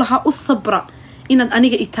رسولك إنه قولها الصبر إن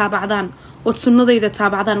أنيجا يتابعدان وتسنده إذا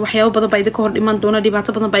تابعدان وحياة بدن بعيد كهر إيمان دونا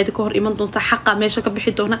دبعت بدن بعيد كهر إيمان دونا تحقق ما يشك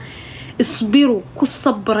بحدونا اصبروا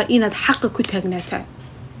كالصبر إن الحق كتهجناتان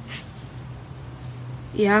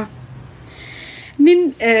يا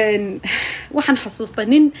نين وحن حسوستا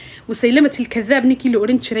نين وسيلمة الكذاب نيكي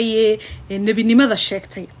لورين شريه نبي لماذا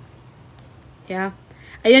الشيكتي يا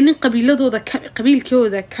أي نين قبيل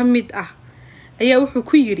كذا كمد ayaa wuxuu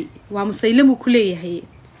ku yiri waa musaylamu kuleeyahay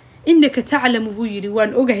innaka ta'lamu buu yiri waan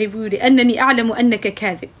ogahay buu yiri annani a'lamu annaka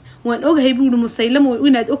kaadib waan ogahay buu musaylamu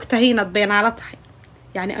inaad ogtahay inaad beenaala tahay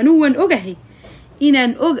yani anu waan ogahay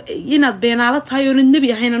inaad beenaala tahay oo nabi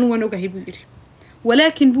ahayn anu waan ogahay buu yiri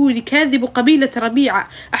ولكن buu yiri kaadib qabiilata rabiica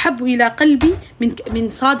ahabbu ila qalbi min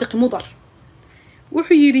sadiq mudar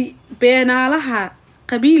wuxuu yiri beenaalaha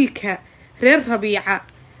qabiilka reer rabiica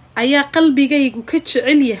ayaa qalbigaygu ka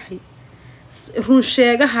jecel yahay run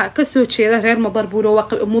sheegaha ka soo jeeda reer mudar buuro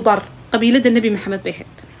mudar qabiilada nabi maxamed bay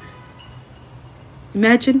ahayd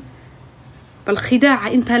imagine bal khidaaca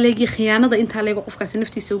inta leegi khiyaanada inta leego qofkaas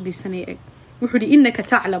naftiisa u geysanay wuxuu yiri innaka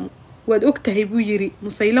ta'lamu waad ogtahay buu yiri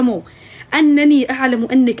musaylamow annani a'lamu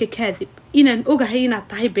annaka kaadib inaan ogahay inaad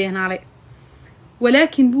tahay beenaale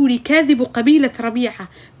ولكن بوري كاذب قبيلة ربيعة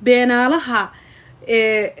بينالها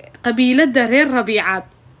قبيلة reer rabiicad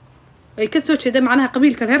ay ka soo jeeda macnaha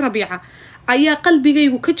qabiilka reer rabiica ayaa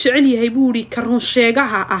qalbigaygu ka jecel yahay buuri ka run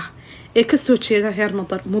sheegaha ah ee ka soo jeeda reer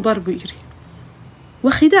mudar buu yiri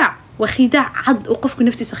wa khidaac cad oo qofku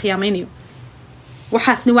naftiisa khiyaamaynayo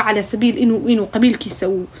waxaasna waa ala sabiil inuu qabiilkiisa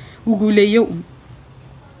uu guuleeyo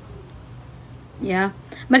ya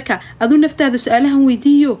marka adu naftaada su'aalahan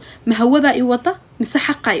weydiiyo ma hawada ay wada mise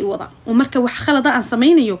xaqa ay wada oo marka wax khalada aan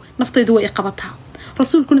sameeynayo naftaydu way qabataa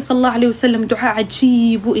رسولكم صلى الله عليه وسلم دعاء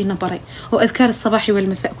عجيب إن بري وأذكار الصباح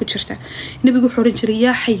والمساء كجرته نبي حورنجر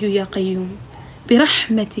يا حي يا قيوم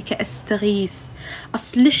برحمتك أستغيث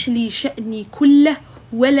أصلح لي شأني كله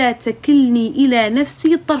ولا تكلني إلى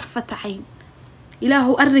نفسي طرفة عين إله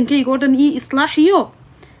أرن كي يقولن إيه إصلاحيو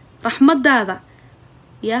رحمة هذا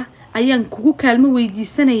يا أيان كوكو كلمة ويدي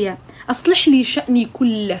سنة أصلح لي شأني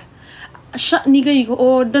كله الشأن جيجو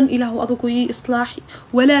أردن إله أذكوي إصلاحي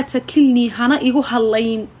ولا تكلني هنا إيجو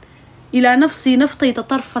هاللين إلى نفسي نفطي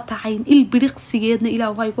طرفة عين البريق سيدنا إله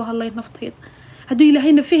هايجو هاللين نفطي هدو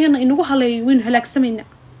إلهينا فيهنا إنه هاللين وين هلاك سمينا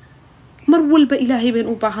مر والبا إلهي بين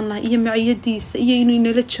أباهنا إيه معي ديس إيه إنه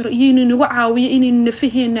نلتشر إيه إنه وعاوية إنه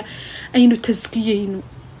فيهنا أينو تزكيينو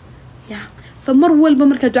يا فمر والبا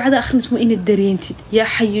مركا دعاء آخر اسمه إن الدرينتي يا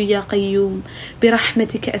حي يا قيوم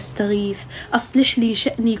برحمتك أستغيث أصلح لي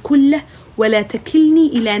شأني كله ولا تكلني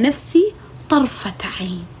إلى نفسي طرفة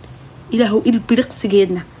عين إلهو البرق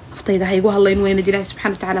سجيدنا أفتيدا هيقوها الله ينوين دي الله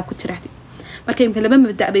سبحانه وتعالى كنت رحدي مركا يمكن لما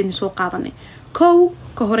مبدأ بين سوق قاضني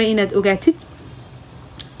كهوري إناد أقاتد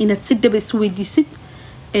إناد سد بسوي دي سد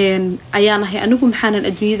أيانا هي أنوكم حانا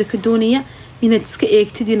الأدوية ذاك الدونية inaad iska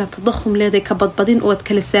eegtid inaad tadakhum leedahay ka badbadin oo aad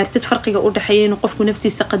kala saartid farqiga u dhaxeeya inuu qofku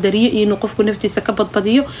naftiisa qadariyo iyo inuu qofku naftiisa ka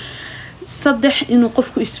badbadiyo saddex inuu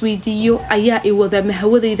qofku isweydiiyo ayaa i wada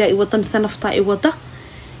mahawadayda i wada mise nafta i wada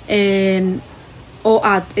oo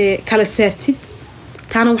aad kala saartid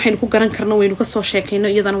taana waxaynu ku garan karnaa waynu ka soo sheekayno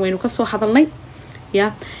iyadana waynu ka soo hadalnay ya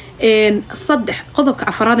saddex qodobka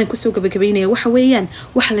afraad aan ku soo gabagabeynaya waxa weeyaan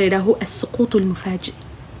waxa la yiraahdo as-suqut al-mufaaji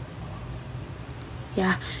ya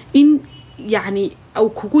in يعني أو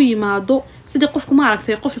كوي مادو سيدي قفك ما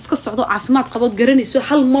عرفتي قف إسكس صعدو عافمات قبض جرني سو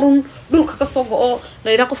هل مرن دول كسوق أو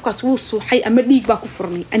لا يراقف كسوس وحي أما ديك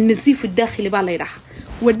باكفرني النزيف الداخلي بالله يراح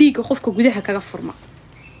وديك قفك جودها كغفرما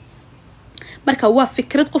marka waa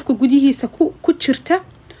fikrad qofka gudihiisa ku jirta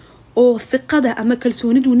oo fiqada ama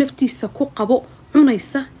kalsoonidu naftiisa ku qabo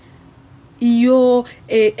cunaysa iyo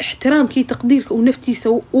ixtiraamkii taqdiirka uu naftiisa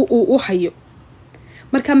u hayo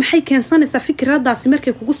marka maxay keensanaysaa fikradaasi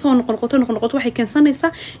markay kugu soo noqoto waxay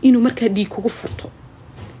keensanaysaa inuu marka dhiig kugu furto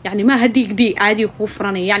yani ma dhiig caadi kugu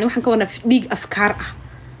furanay yani waxaan ka wana dhiig afkaar ah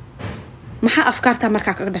maxaa afkaarta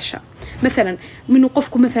marka ka dhasha مثلا منو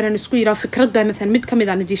قفكو مثلا اسكو يرا فكرت با مثلا مid kamid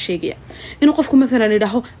aan idin sheegaya inuu qofku مثلا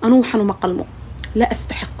yiraahdo anu waxaan uma qalmo la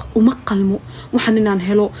astaxiq uma qalmo waxaan inaan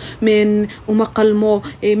helo min uma qalmo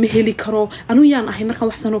ma heli karo anu yaan ahay markaan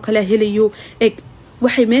wax sano kala helayo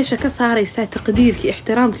waxay meesha ka saaraysaa taqdiirkii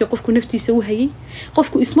ixtiraamkii qofku naftiisa u hayay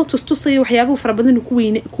qofku isma tustusay waxyaabo fara badan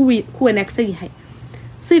ku wanaagsan yahay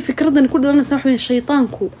si fikradan ku dhalanaysa wax weyn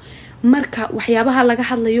shaytaanku marka waxyaabaha laga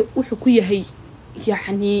hadlayo wuxuu ku yahay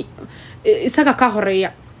يعني isaga ka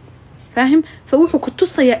horeeya فاهم فوحو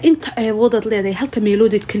كتصيا انت ودد leedahay halka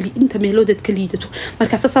meelooded kali inta meelooded kaliidato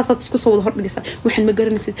marka saasad isku soo wada hordhigaysa waxaan ma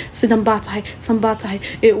garanaysid sidan baa tahay san baa tahay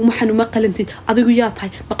waxaan uma qalantid adigu yaa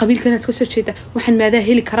tahay ma qabiilkanaad ka soo jeeda waxaan maadaa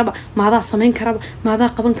heli karaba maadaa sameyn karaba maadaa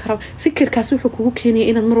qaban karaba fikirkaas wuxuu kugu keenay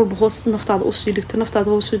inaad mar walba hoos naftaada u sii dhigto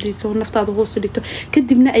naftaada hoos dhigto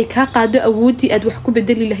kadibna ay ka qaado awoodii aad wax ku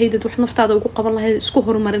bedeli lahayd wax naftaada ugu qaban lahayd isku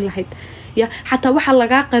horumarin lahayd ya hatta waxa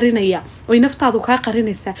laga qarinaya oo naftaadu ka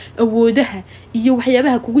qarinaysa awoodaha iyo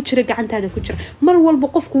waxyaabaha kugu jira gacantaada ku jira mar walba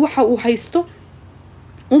qofku waxa uu haysto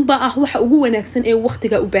baa waxa ugu wanaagsan ee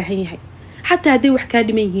waqtiga u baahan yahay حتى هدي wax ka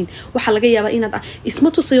dhimayeen waxa laga yaabaa inaad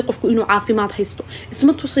isma tusayo qofku inuu caafimaad haysto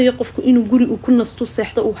isma tusayo qofku inuu guri uu ku nasto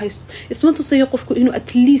seexdo uu haysto isma tusayo qofku inuu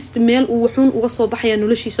at least meel uu wuxuun uga soo baxaya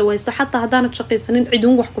noloshiisa haysto حتى hadana shaqaysanin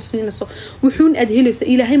cidun wax ku siinayso wuxuun aad helayso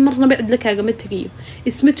ilaahay marnaba cid la kaaga ma tagiyo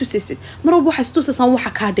isma tusaysid mar walba waxa istusaysan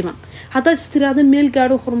waxa ka dhiman hadaa istiraada meel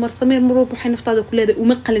gaaro horumar sameer mar walba waxa naftaada ku leedahay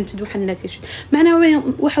uma qalantid waxa naatish macna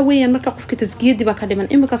waxa weeyaan marka qofka tasgiyadi ba ka dhiman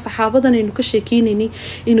imika saxaabadan inuu ka sheekeynayni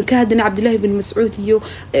inuu ka hadana abdullah بن مسعود يو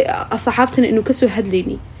أصحابتنا إنه كسر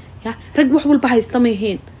هدليني يا رجع وحول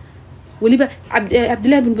بهايستميهين وليبا عبد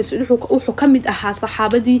الله بن مسعود وحكمت أها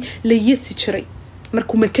صحابتي ليس شري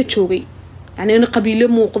مركو مكتشوي يعني أنا قبيلة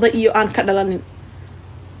موقضية أنا كدلانين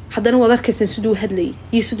حدنا وذاك سنسدو هدلي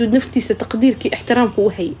يسدو نفتي ستقدير كي احترام هو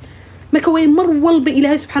هي ما كوين مر والب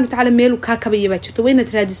إلهي سبحانه وتعالى ميلو كاكبي باتشتو وين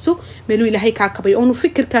ترادسو ميلو إلهي كاكبي أنو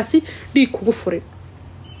فكر كاسي ديك غفرين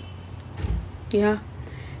يا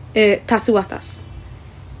تاسي واتاس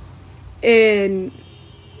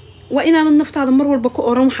وإنا من نفط هذا مر والبكو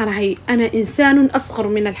أورم حنا هي أنا إنسان أصغر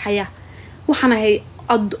من الحياة وحنا هي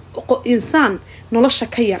إنسان نلش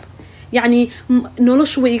كير يعني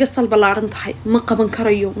نلش ويقصل بلارن تحي ما قبن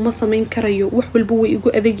كريو ما صمين كريو وحبل بوي يقو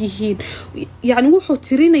أذجيهين يعني وحو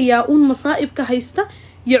ترين ياون مصائب كهيستا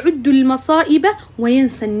يعد المصائب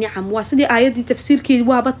وينسى النعم واسدي آيات دي تفسير كي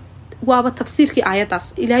وابا تفسير كي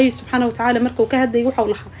آياتاس إلهي سبحانه وتعالى مركو كهد يوحى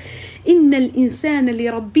ولها إن الإنسان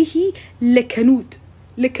لربه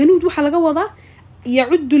لكنود وحا لقوضا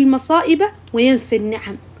يعد المصائب وينسى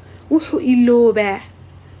النعم وحو إلوبا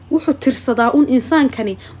وحو ترصداؤون إنسان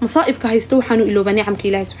كاني مصائب كهيستوحانو إلوبا نعم كي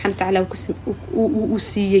إلهي سبحانه وتعالى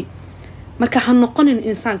وسيي مركا هنقن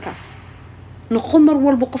الإنسان كاس نقمر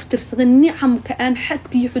والبقف ترصدا النعم كأن حد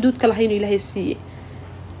كي حدود كالهين إلهي السيي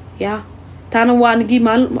يا تانا وانجي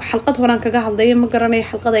مال حلقة وران كجا هالضيق ما قرني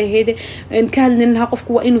حلقة ذي هيدا إن كهل إنها قفك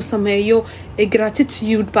وإنه سمايو gratitude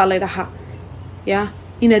بالله يا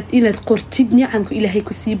إن تقرتدني عنك إلى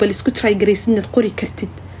هيك سيبا لسكت راي جريس إن تقري كرتد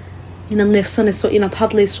إن النفسنا سو إن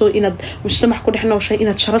تهضلي سو إن مجتمع كل إحنا وشيء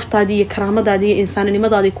إن تشرفت هذه كرامة هذه إنسان إن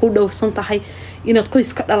ما هذه كودا وصنت هاي إن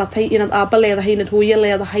تقيس كدلتهاي إن أبلا يضهي إن هو يلا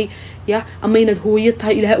يضهي يا أما إن هو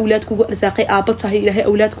يتهاي إلى أولادك وأرزاقي أبتهاي إلى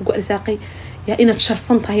أولادك وأرزاقي يا إن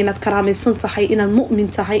تشرفنتهاي إن كرامة صنتهاي إن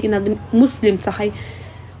المؤمن تهاي إن مسلم تهاي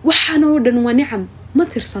وحنودن ونعم ما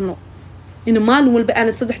ترسنو إن مال والبقى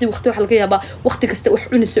أنا صدق دي وقتي وحلقة يابا وقتك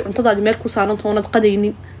استوحوني سوء انتظر دي مالكو صارنت هون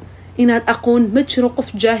قديني إن أقون متشر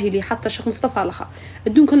قف جاهلي حتى شيخ مصطفى لها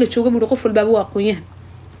الدون كله تشوجا من قف الباب وأقويهن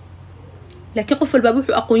لكن قف الباب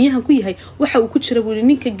وأقويهن كويهاي وحو كتشربوا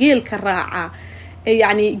لنيك جيل كراعة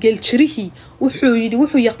يعني جيل شريهي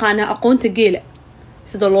وحو يقانا أقون تجيله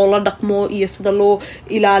sida loo la dhaqmo iyo sida loo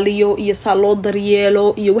ilaaliyo iyo sa loo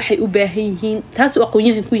daryeelo iyo waxay u baahan yihiin taas oo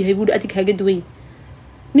aqoonyahan ku yahay buud adig haga duway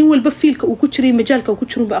nin walba fiilka uu ku jiray majaalka uu ku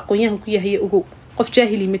jiro ba aqoonyahan ku yahay ugu qof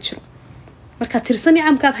jaahili ma jiro marka tirsan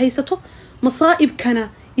nicamkaad haysato masaa'ibkana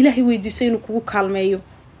ilaahay weydiisay inuu kugu kaalmeeyo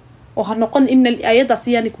وهنقول إن الآيات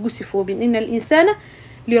صياني كوسي فوبين إن الإنسان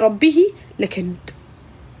لربه لكنود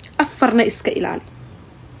أفرنا إسكا إلالي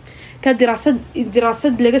كدراسة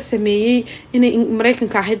لغا سميي إن مريكن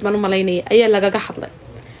كاحيد بانو ملايني أيا لغا حدلي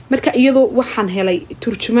مركا إيادو وحان هلاي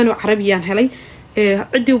ترجمانو عربيان هلاي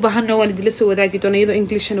عدي وباهنا والدي لسو وذاقي دون إيادو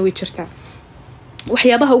إنجليشانو ويجرتا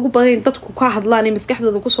waxyaabaha ugu badan dadku ka hadlaan ee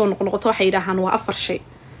maskaxdooda ku soo noqnoqoto waxay yiraahdaan waa afar shay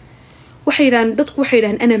waxay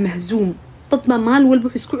yiraahdaan ana mahzuum dad ma maal walba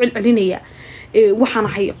isku celcelinaya waxaan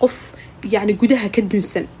ahay qof yaani gudaha ka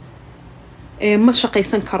dunsan ma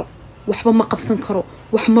shaqaysan karo waxba ma qabsan karo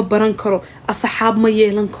wax ma baran karo asxaab ma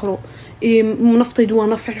yeelan karo naftaydu waa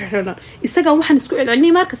nafciran isaga waxaan isku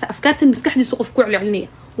celcelinay markaas afkaartan maskaxdiisu qof ku celcelinaya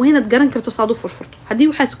waa inaad garan karto saadu furfurto hadii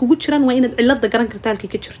waxaas kugu jiraan waa inaad cilada garan karto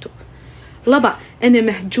halkii ka jirto laba ana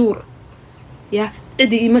mahjuur ya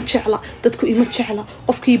cidi ima jecla dadku ima jecla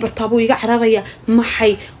qofkii bartaabo iga cararaya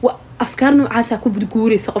maxay afkaar noocaas ku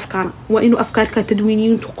budguuraysa qofkaana waa inuu afkaarka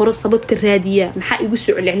tadwiiniyintu qoro sababta raadiya maxaa igu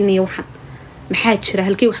soo celcelinaya waxan maxaa jira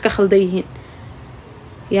halkay wax ka khaldayihiin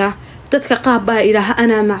ya dadka qaab baa ilaaha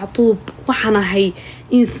ana mactuub waxana hay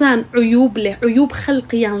insaan cuyuub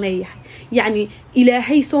khalqiyan leeyahay يعني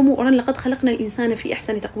إلهي سومو أرن لقد خلقنا الإنسان في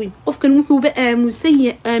أحسن تقويم قفكن وحوبة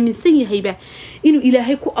آمن سيهيبة إنه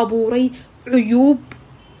إلهي كو أبوري عيوب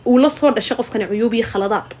ولا صور الشقف كان عيوبي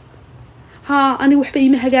خلطات ها أنا وحبي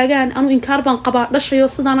مهجاجان أنا إنكار بان قبا لش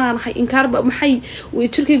يوصدنا أنا حي إنكار محي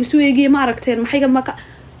وتركي بسوي يجي معركتين محي جم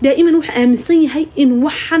دائما وح آمن سيهي إن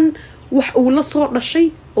وحن ولا صور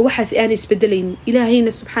الشيء ووحاس آنس بدلين إلهينا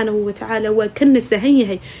سبحانه وتعالى وكنا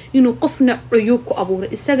سهيه إنه قفنا عيوب أبوره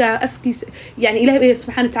إسجع أفكيس يعني إلهي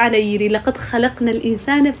سبحانه وتعالى يري لقد خلقنا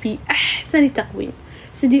الإنسان في أحسن تقويم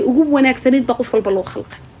سدي أجوب وناك سند بقف البلو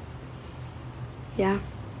خلقه يا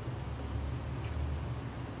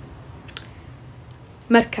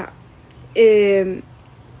مركع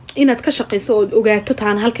inaad ka shaqeyso oo ogaato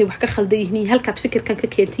taan halkay wax ka khaldayihiin halkaad fikirkan ka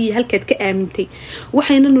keentay halkaad ka aamintay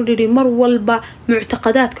waxayna nidhi mar walba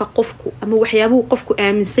mu'taqadaadka qofku ama waxyaabuhu qofku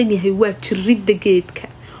aaminsan yahay waa jiridda geedka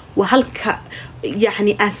waa halka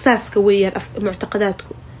yaani asaaska weeyaan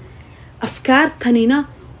mu'taqadaadku afkaartanina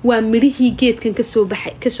waa midhihii geedkan ka soo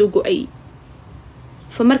baxay ka soo go'ay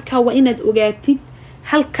famarka waa inaad ogaatid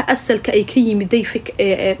halka asalka ay ka yimiday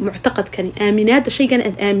mu'taqadkani aaminaada shaygan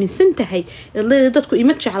aad aaminsan tahay leedahay dadku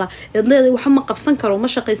ima jecla leedahay wax ma qabsan karo ma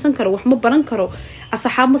shaqaysan karo wax ma baran karo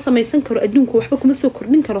asxaab ma samaysan karo adduunku waxba kuma soo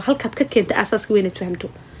kordhin karo halkaad ka keenta asaaska weyn aad fahamto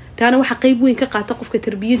taana waxa qayb weyn ka qaata qofka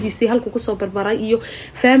tarbiyadiisa halku ku soo barbaray iyo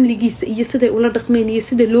family-giisa iyo sida ula dhaqmeen iyo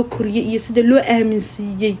sida loo koriyay iyo sida loo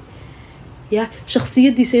aaminsiiyay ya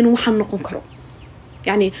shakhsiyadiisa inuu waxan noqon karo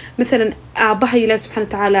يعني مثلا أباها إله سبحانه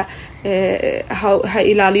وتعالى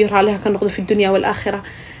إلى ليرى كان نقضي في الدنيا والآخرة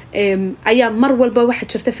أيام مر والبا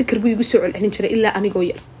واحد شرت فكر بو يقصوا على نشري إلا أنا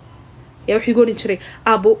جوير يا وحي يقول نشري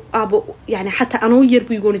أبو يعني حتى أنا وير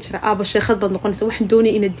بو يقول نشري أبو الشيخ خد نقول وحن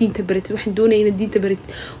دوني إن الدين تبرت وحن دوني إن الدين تبرت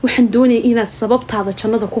وحن دوني إن السبب هذا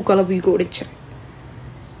كان هذا كوك قلبي يقول نشري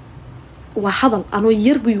وحضل أنا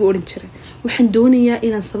وير بو يقول نشري وحن دوني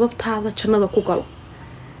إن السبب هذا كان هذا كوك قلب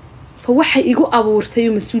فوحي يجو أبورتي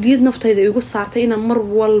ومسؤولية نفتي إذا يجو صارتي إن مر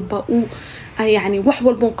والبا يعني وح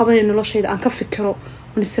والبا قبل إنه لا شيء أنا كفكره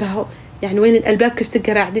ونسرها يعني وين الألباب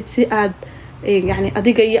كستجرى عدد سياد يعني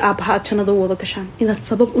أديك أي أبها كنا ضوضة كشان إن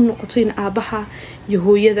السبب إنه قطين أبها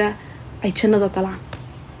يهوي ذا أي كنا ذا قلعان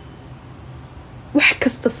wax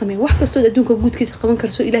kasta samee wax kasto adduunka guudkiisa qaban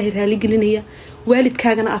karso ilaahay raali gelinaya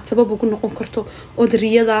waalidkaagana aad sabab ugu noqon karto oo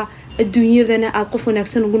dariyada adduunyadana aad qof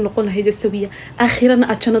wanaagsan ugu noqon lahayd sawiya aakhirana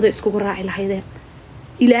aad jannada isku raaci lahaydeen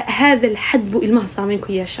ila hada alhad bu ilmaha saameyn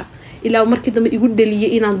ku yeesha ila markii dambe igu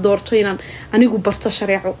dhaliyay inaan doorto inaan anigu barto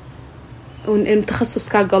shariico oo takhasus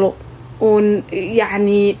ka galo oo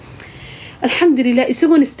yani alxamdulillah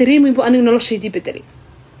isagoon istareemin bu anigu noloshaydii bedelay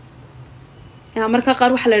marka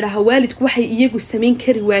qaar waxa la yiraahdaa waalidku waxay iyagu sameyn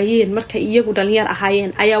kari waayeen marka iyagu dhalinyar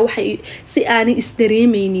ahaayeen ayaa waxay si aanay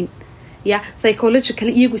isdareemeynin ya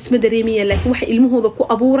psychologically iyagu isma dareemayaan laakiin waxay ilmahooda ku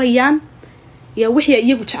abuurayaan ya wixii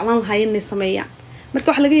iyagu jeclaan lahaayeen inay sameeyaan marka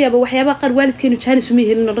waxa laga yaabaa waxyaabaha qaar waalidkeenu jaanis uma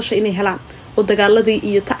helin nolosha inay helaan oo dagaaladii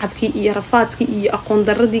iyo tacabkii iyo rafaadkii iyo aqoon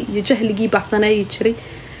daradii iyo jahligii baxsanayay jiray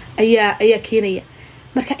ayaa keenaya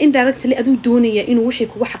marka indirectly aduu doonaya inuu wixii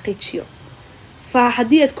kugu xaqiijiyo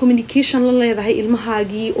فحدية communication لله هذا هي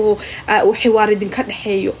المهاجي أو وحوار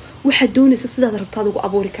كدحيو واحد دون سيدا ضربتها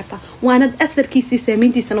أبوري كرتا وأنا أثر كيسي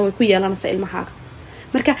سامينتي سنة ويكويا لنا سائل المهاج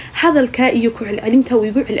مركا هذا الكائي يكوع العلمته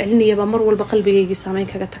ويقوع العلني يبقى مر والبقلب يجي سامين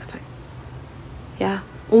كذا تكتاي يا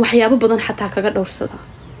وحيابه بدن حتى كذا دور صدا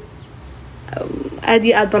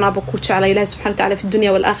ادي اد بنا بكوج على الله سبحانه وتعالى في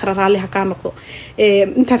الدنيا والاخره راليها كان نقضو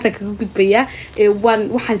intaas ka gudbaya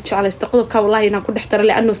waxaan jeclaysta qodobka wallahi inaan ku dhextaro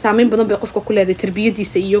laano saameyn badan bay qofka ku leedahay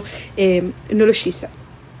tarbiyadiisa iyo noloshiisa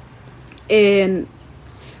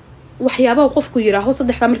waxyaabo qofku yiraahdo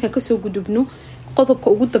saddexda markaan ka soo gudubno qodobka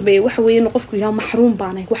ugu dambeeya waxa weeye in qofku yiraahdo maxruum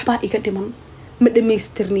baanay waxba iga dhiman ma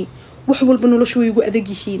dhameystirni wax walba noloshu way ugu adag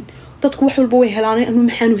yihiin dadku wax walba way helaan inuu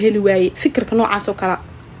maxaan u heli waayay fikirka noocaas oo kala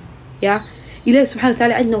ya ilaahay subhanahu wa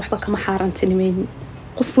ta'ala cidna waxba kama xaarantinimeen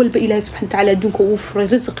qof walba ilaahay subhanahu wa ta'ala adduunka uu furay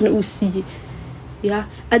rizqna uu siiyay ya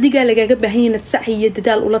adiga lagaga baahan yahay saciye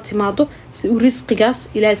dadaal ula timaado si uu rizqigaas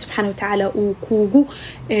ilaahay subhanahu wa ta'ala uu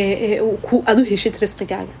ku adu heshid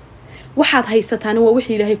rizqigaaga waxaad haysataan waa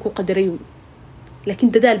wixii ilaahay ku qadaray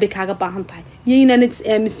laakiin dadaal bay kaaga baahan tahay yeeyna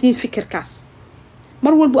aaminsiin fikirkaas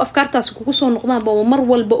mar walba afkaartaas kugu soo noqdaan baa mar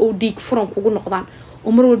walba oo dhiig furan kugu noqdaan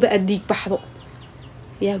oo mar walba aad dhiig baxdo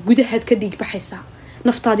ya gudahaad ka dhiig baxaysaa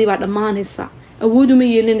naftaadii baa dhamaanaysaa awoodu ma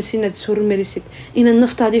yeelanaysid inaad soo rumarisid inaad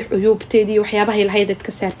naftaadii cuyuubteedii waxyaabaha ilaahay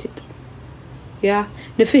ka saartid ya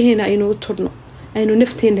nafaheena inuu turno aynu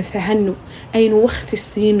nafteena fahano aynu wakhti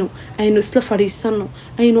siino aynu isla fariisano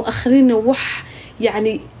aynu akhrino wax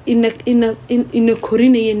يعني إن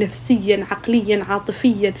كورينيا نفسيا عقليا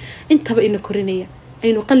عاطفيا انت بإن كورينيا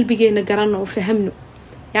أينو قلبي نقرنا وفهمنا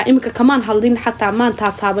يعني إمك كمان هالدين حتى ما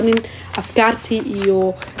تعتابنين أفكارتي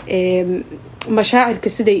يو مشاعر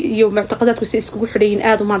كسيدة يو معتقدات كسيسكو حرين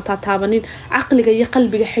آدو ما تعتابنين عقلك يا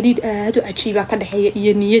قلبك حديد آدو عجيبة كده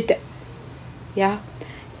هي نيته يا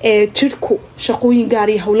تركو شقوين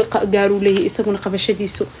قاري هولق قارو لي إسقون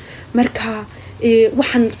قفشديسو مركها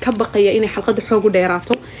waxaan ka baqayaa inay xalqada xoog u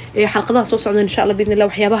dheeraato xalqadaha soo socda insha Allah bidna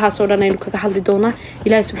waxyaabaha soo dhan aynu kaga hadli doonaa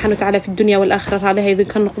ilaahay subhanahu wa ta'ala fi dunya wal aakhirah raaliha idin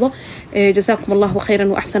ka noqdo jazaakum Allahu khayran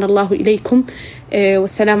wa ahsana Allahu ilaykum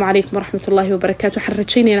wassalamu alaykum wa rahmatullahi wa barakatuh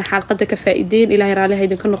xarrajaynayna xalqada ka faa'iideen ilaahay raaliha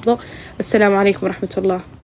idin ka noqdo assalamu alaykum wa rahmatullah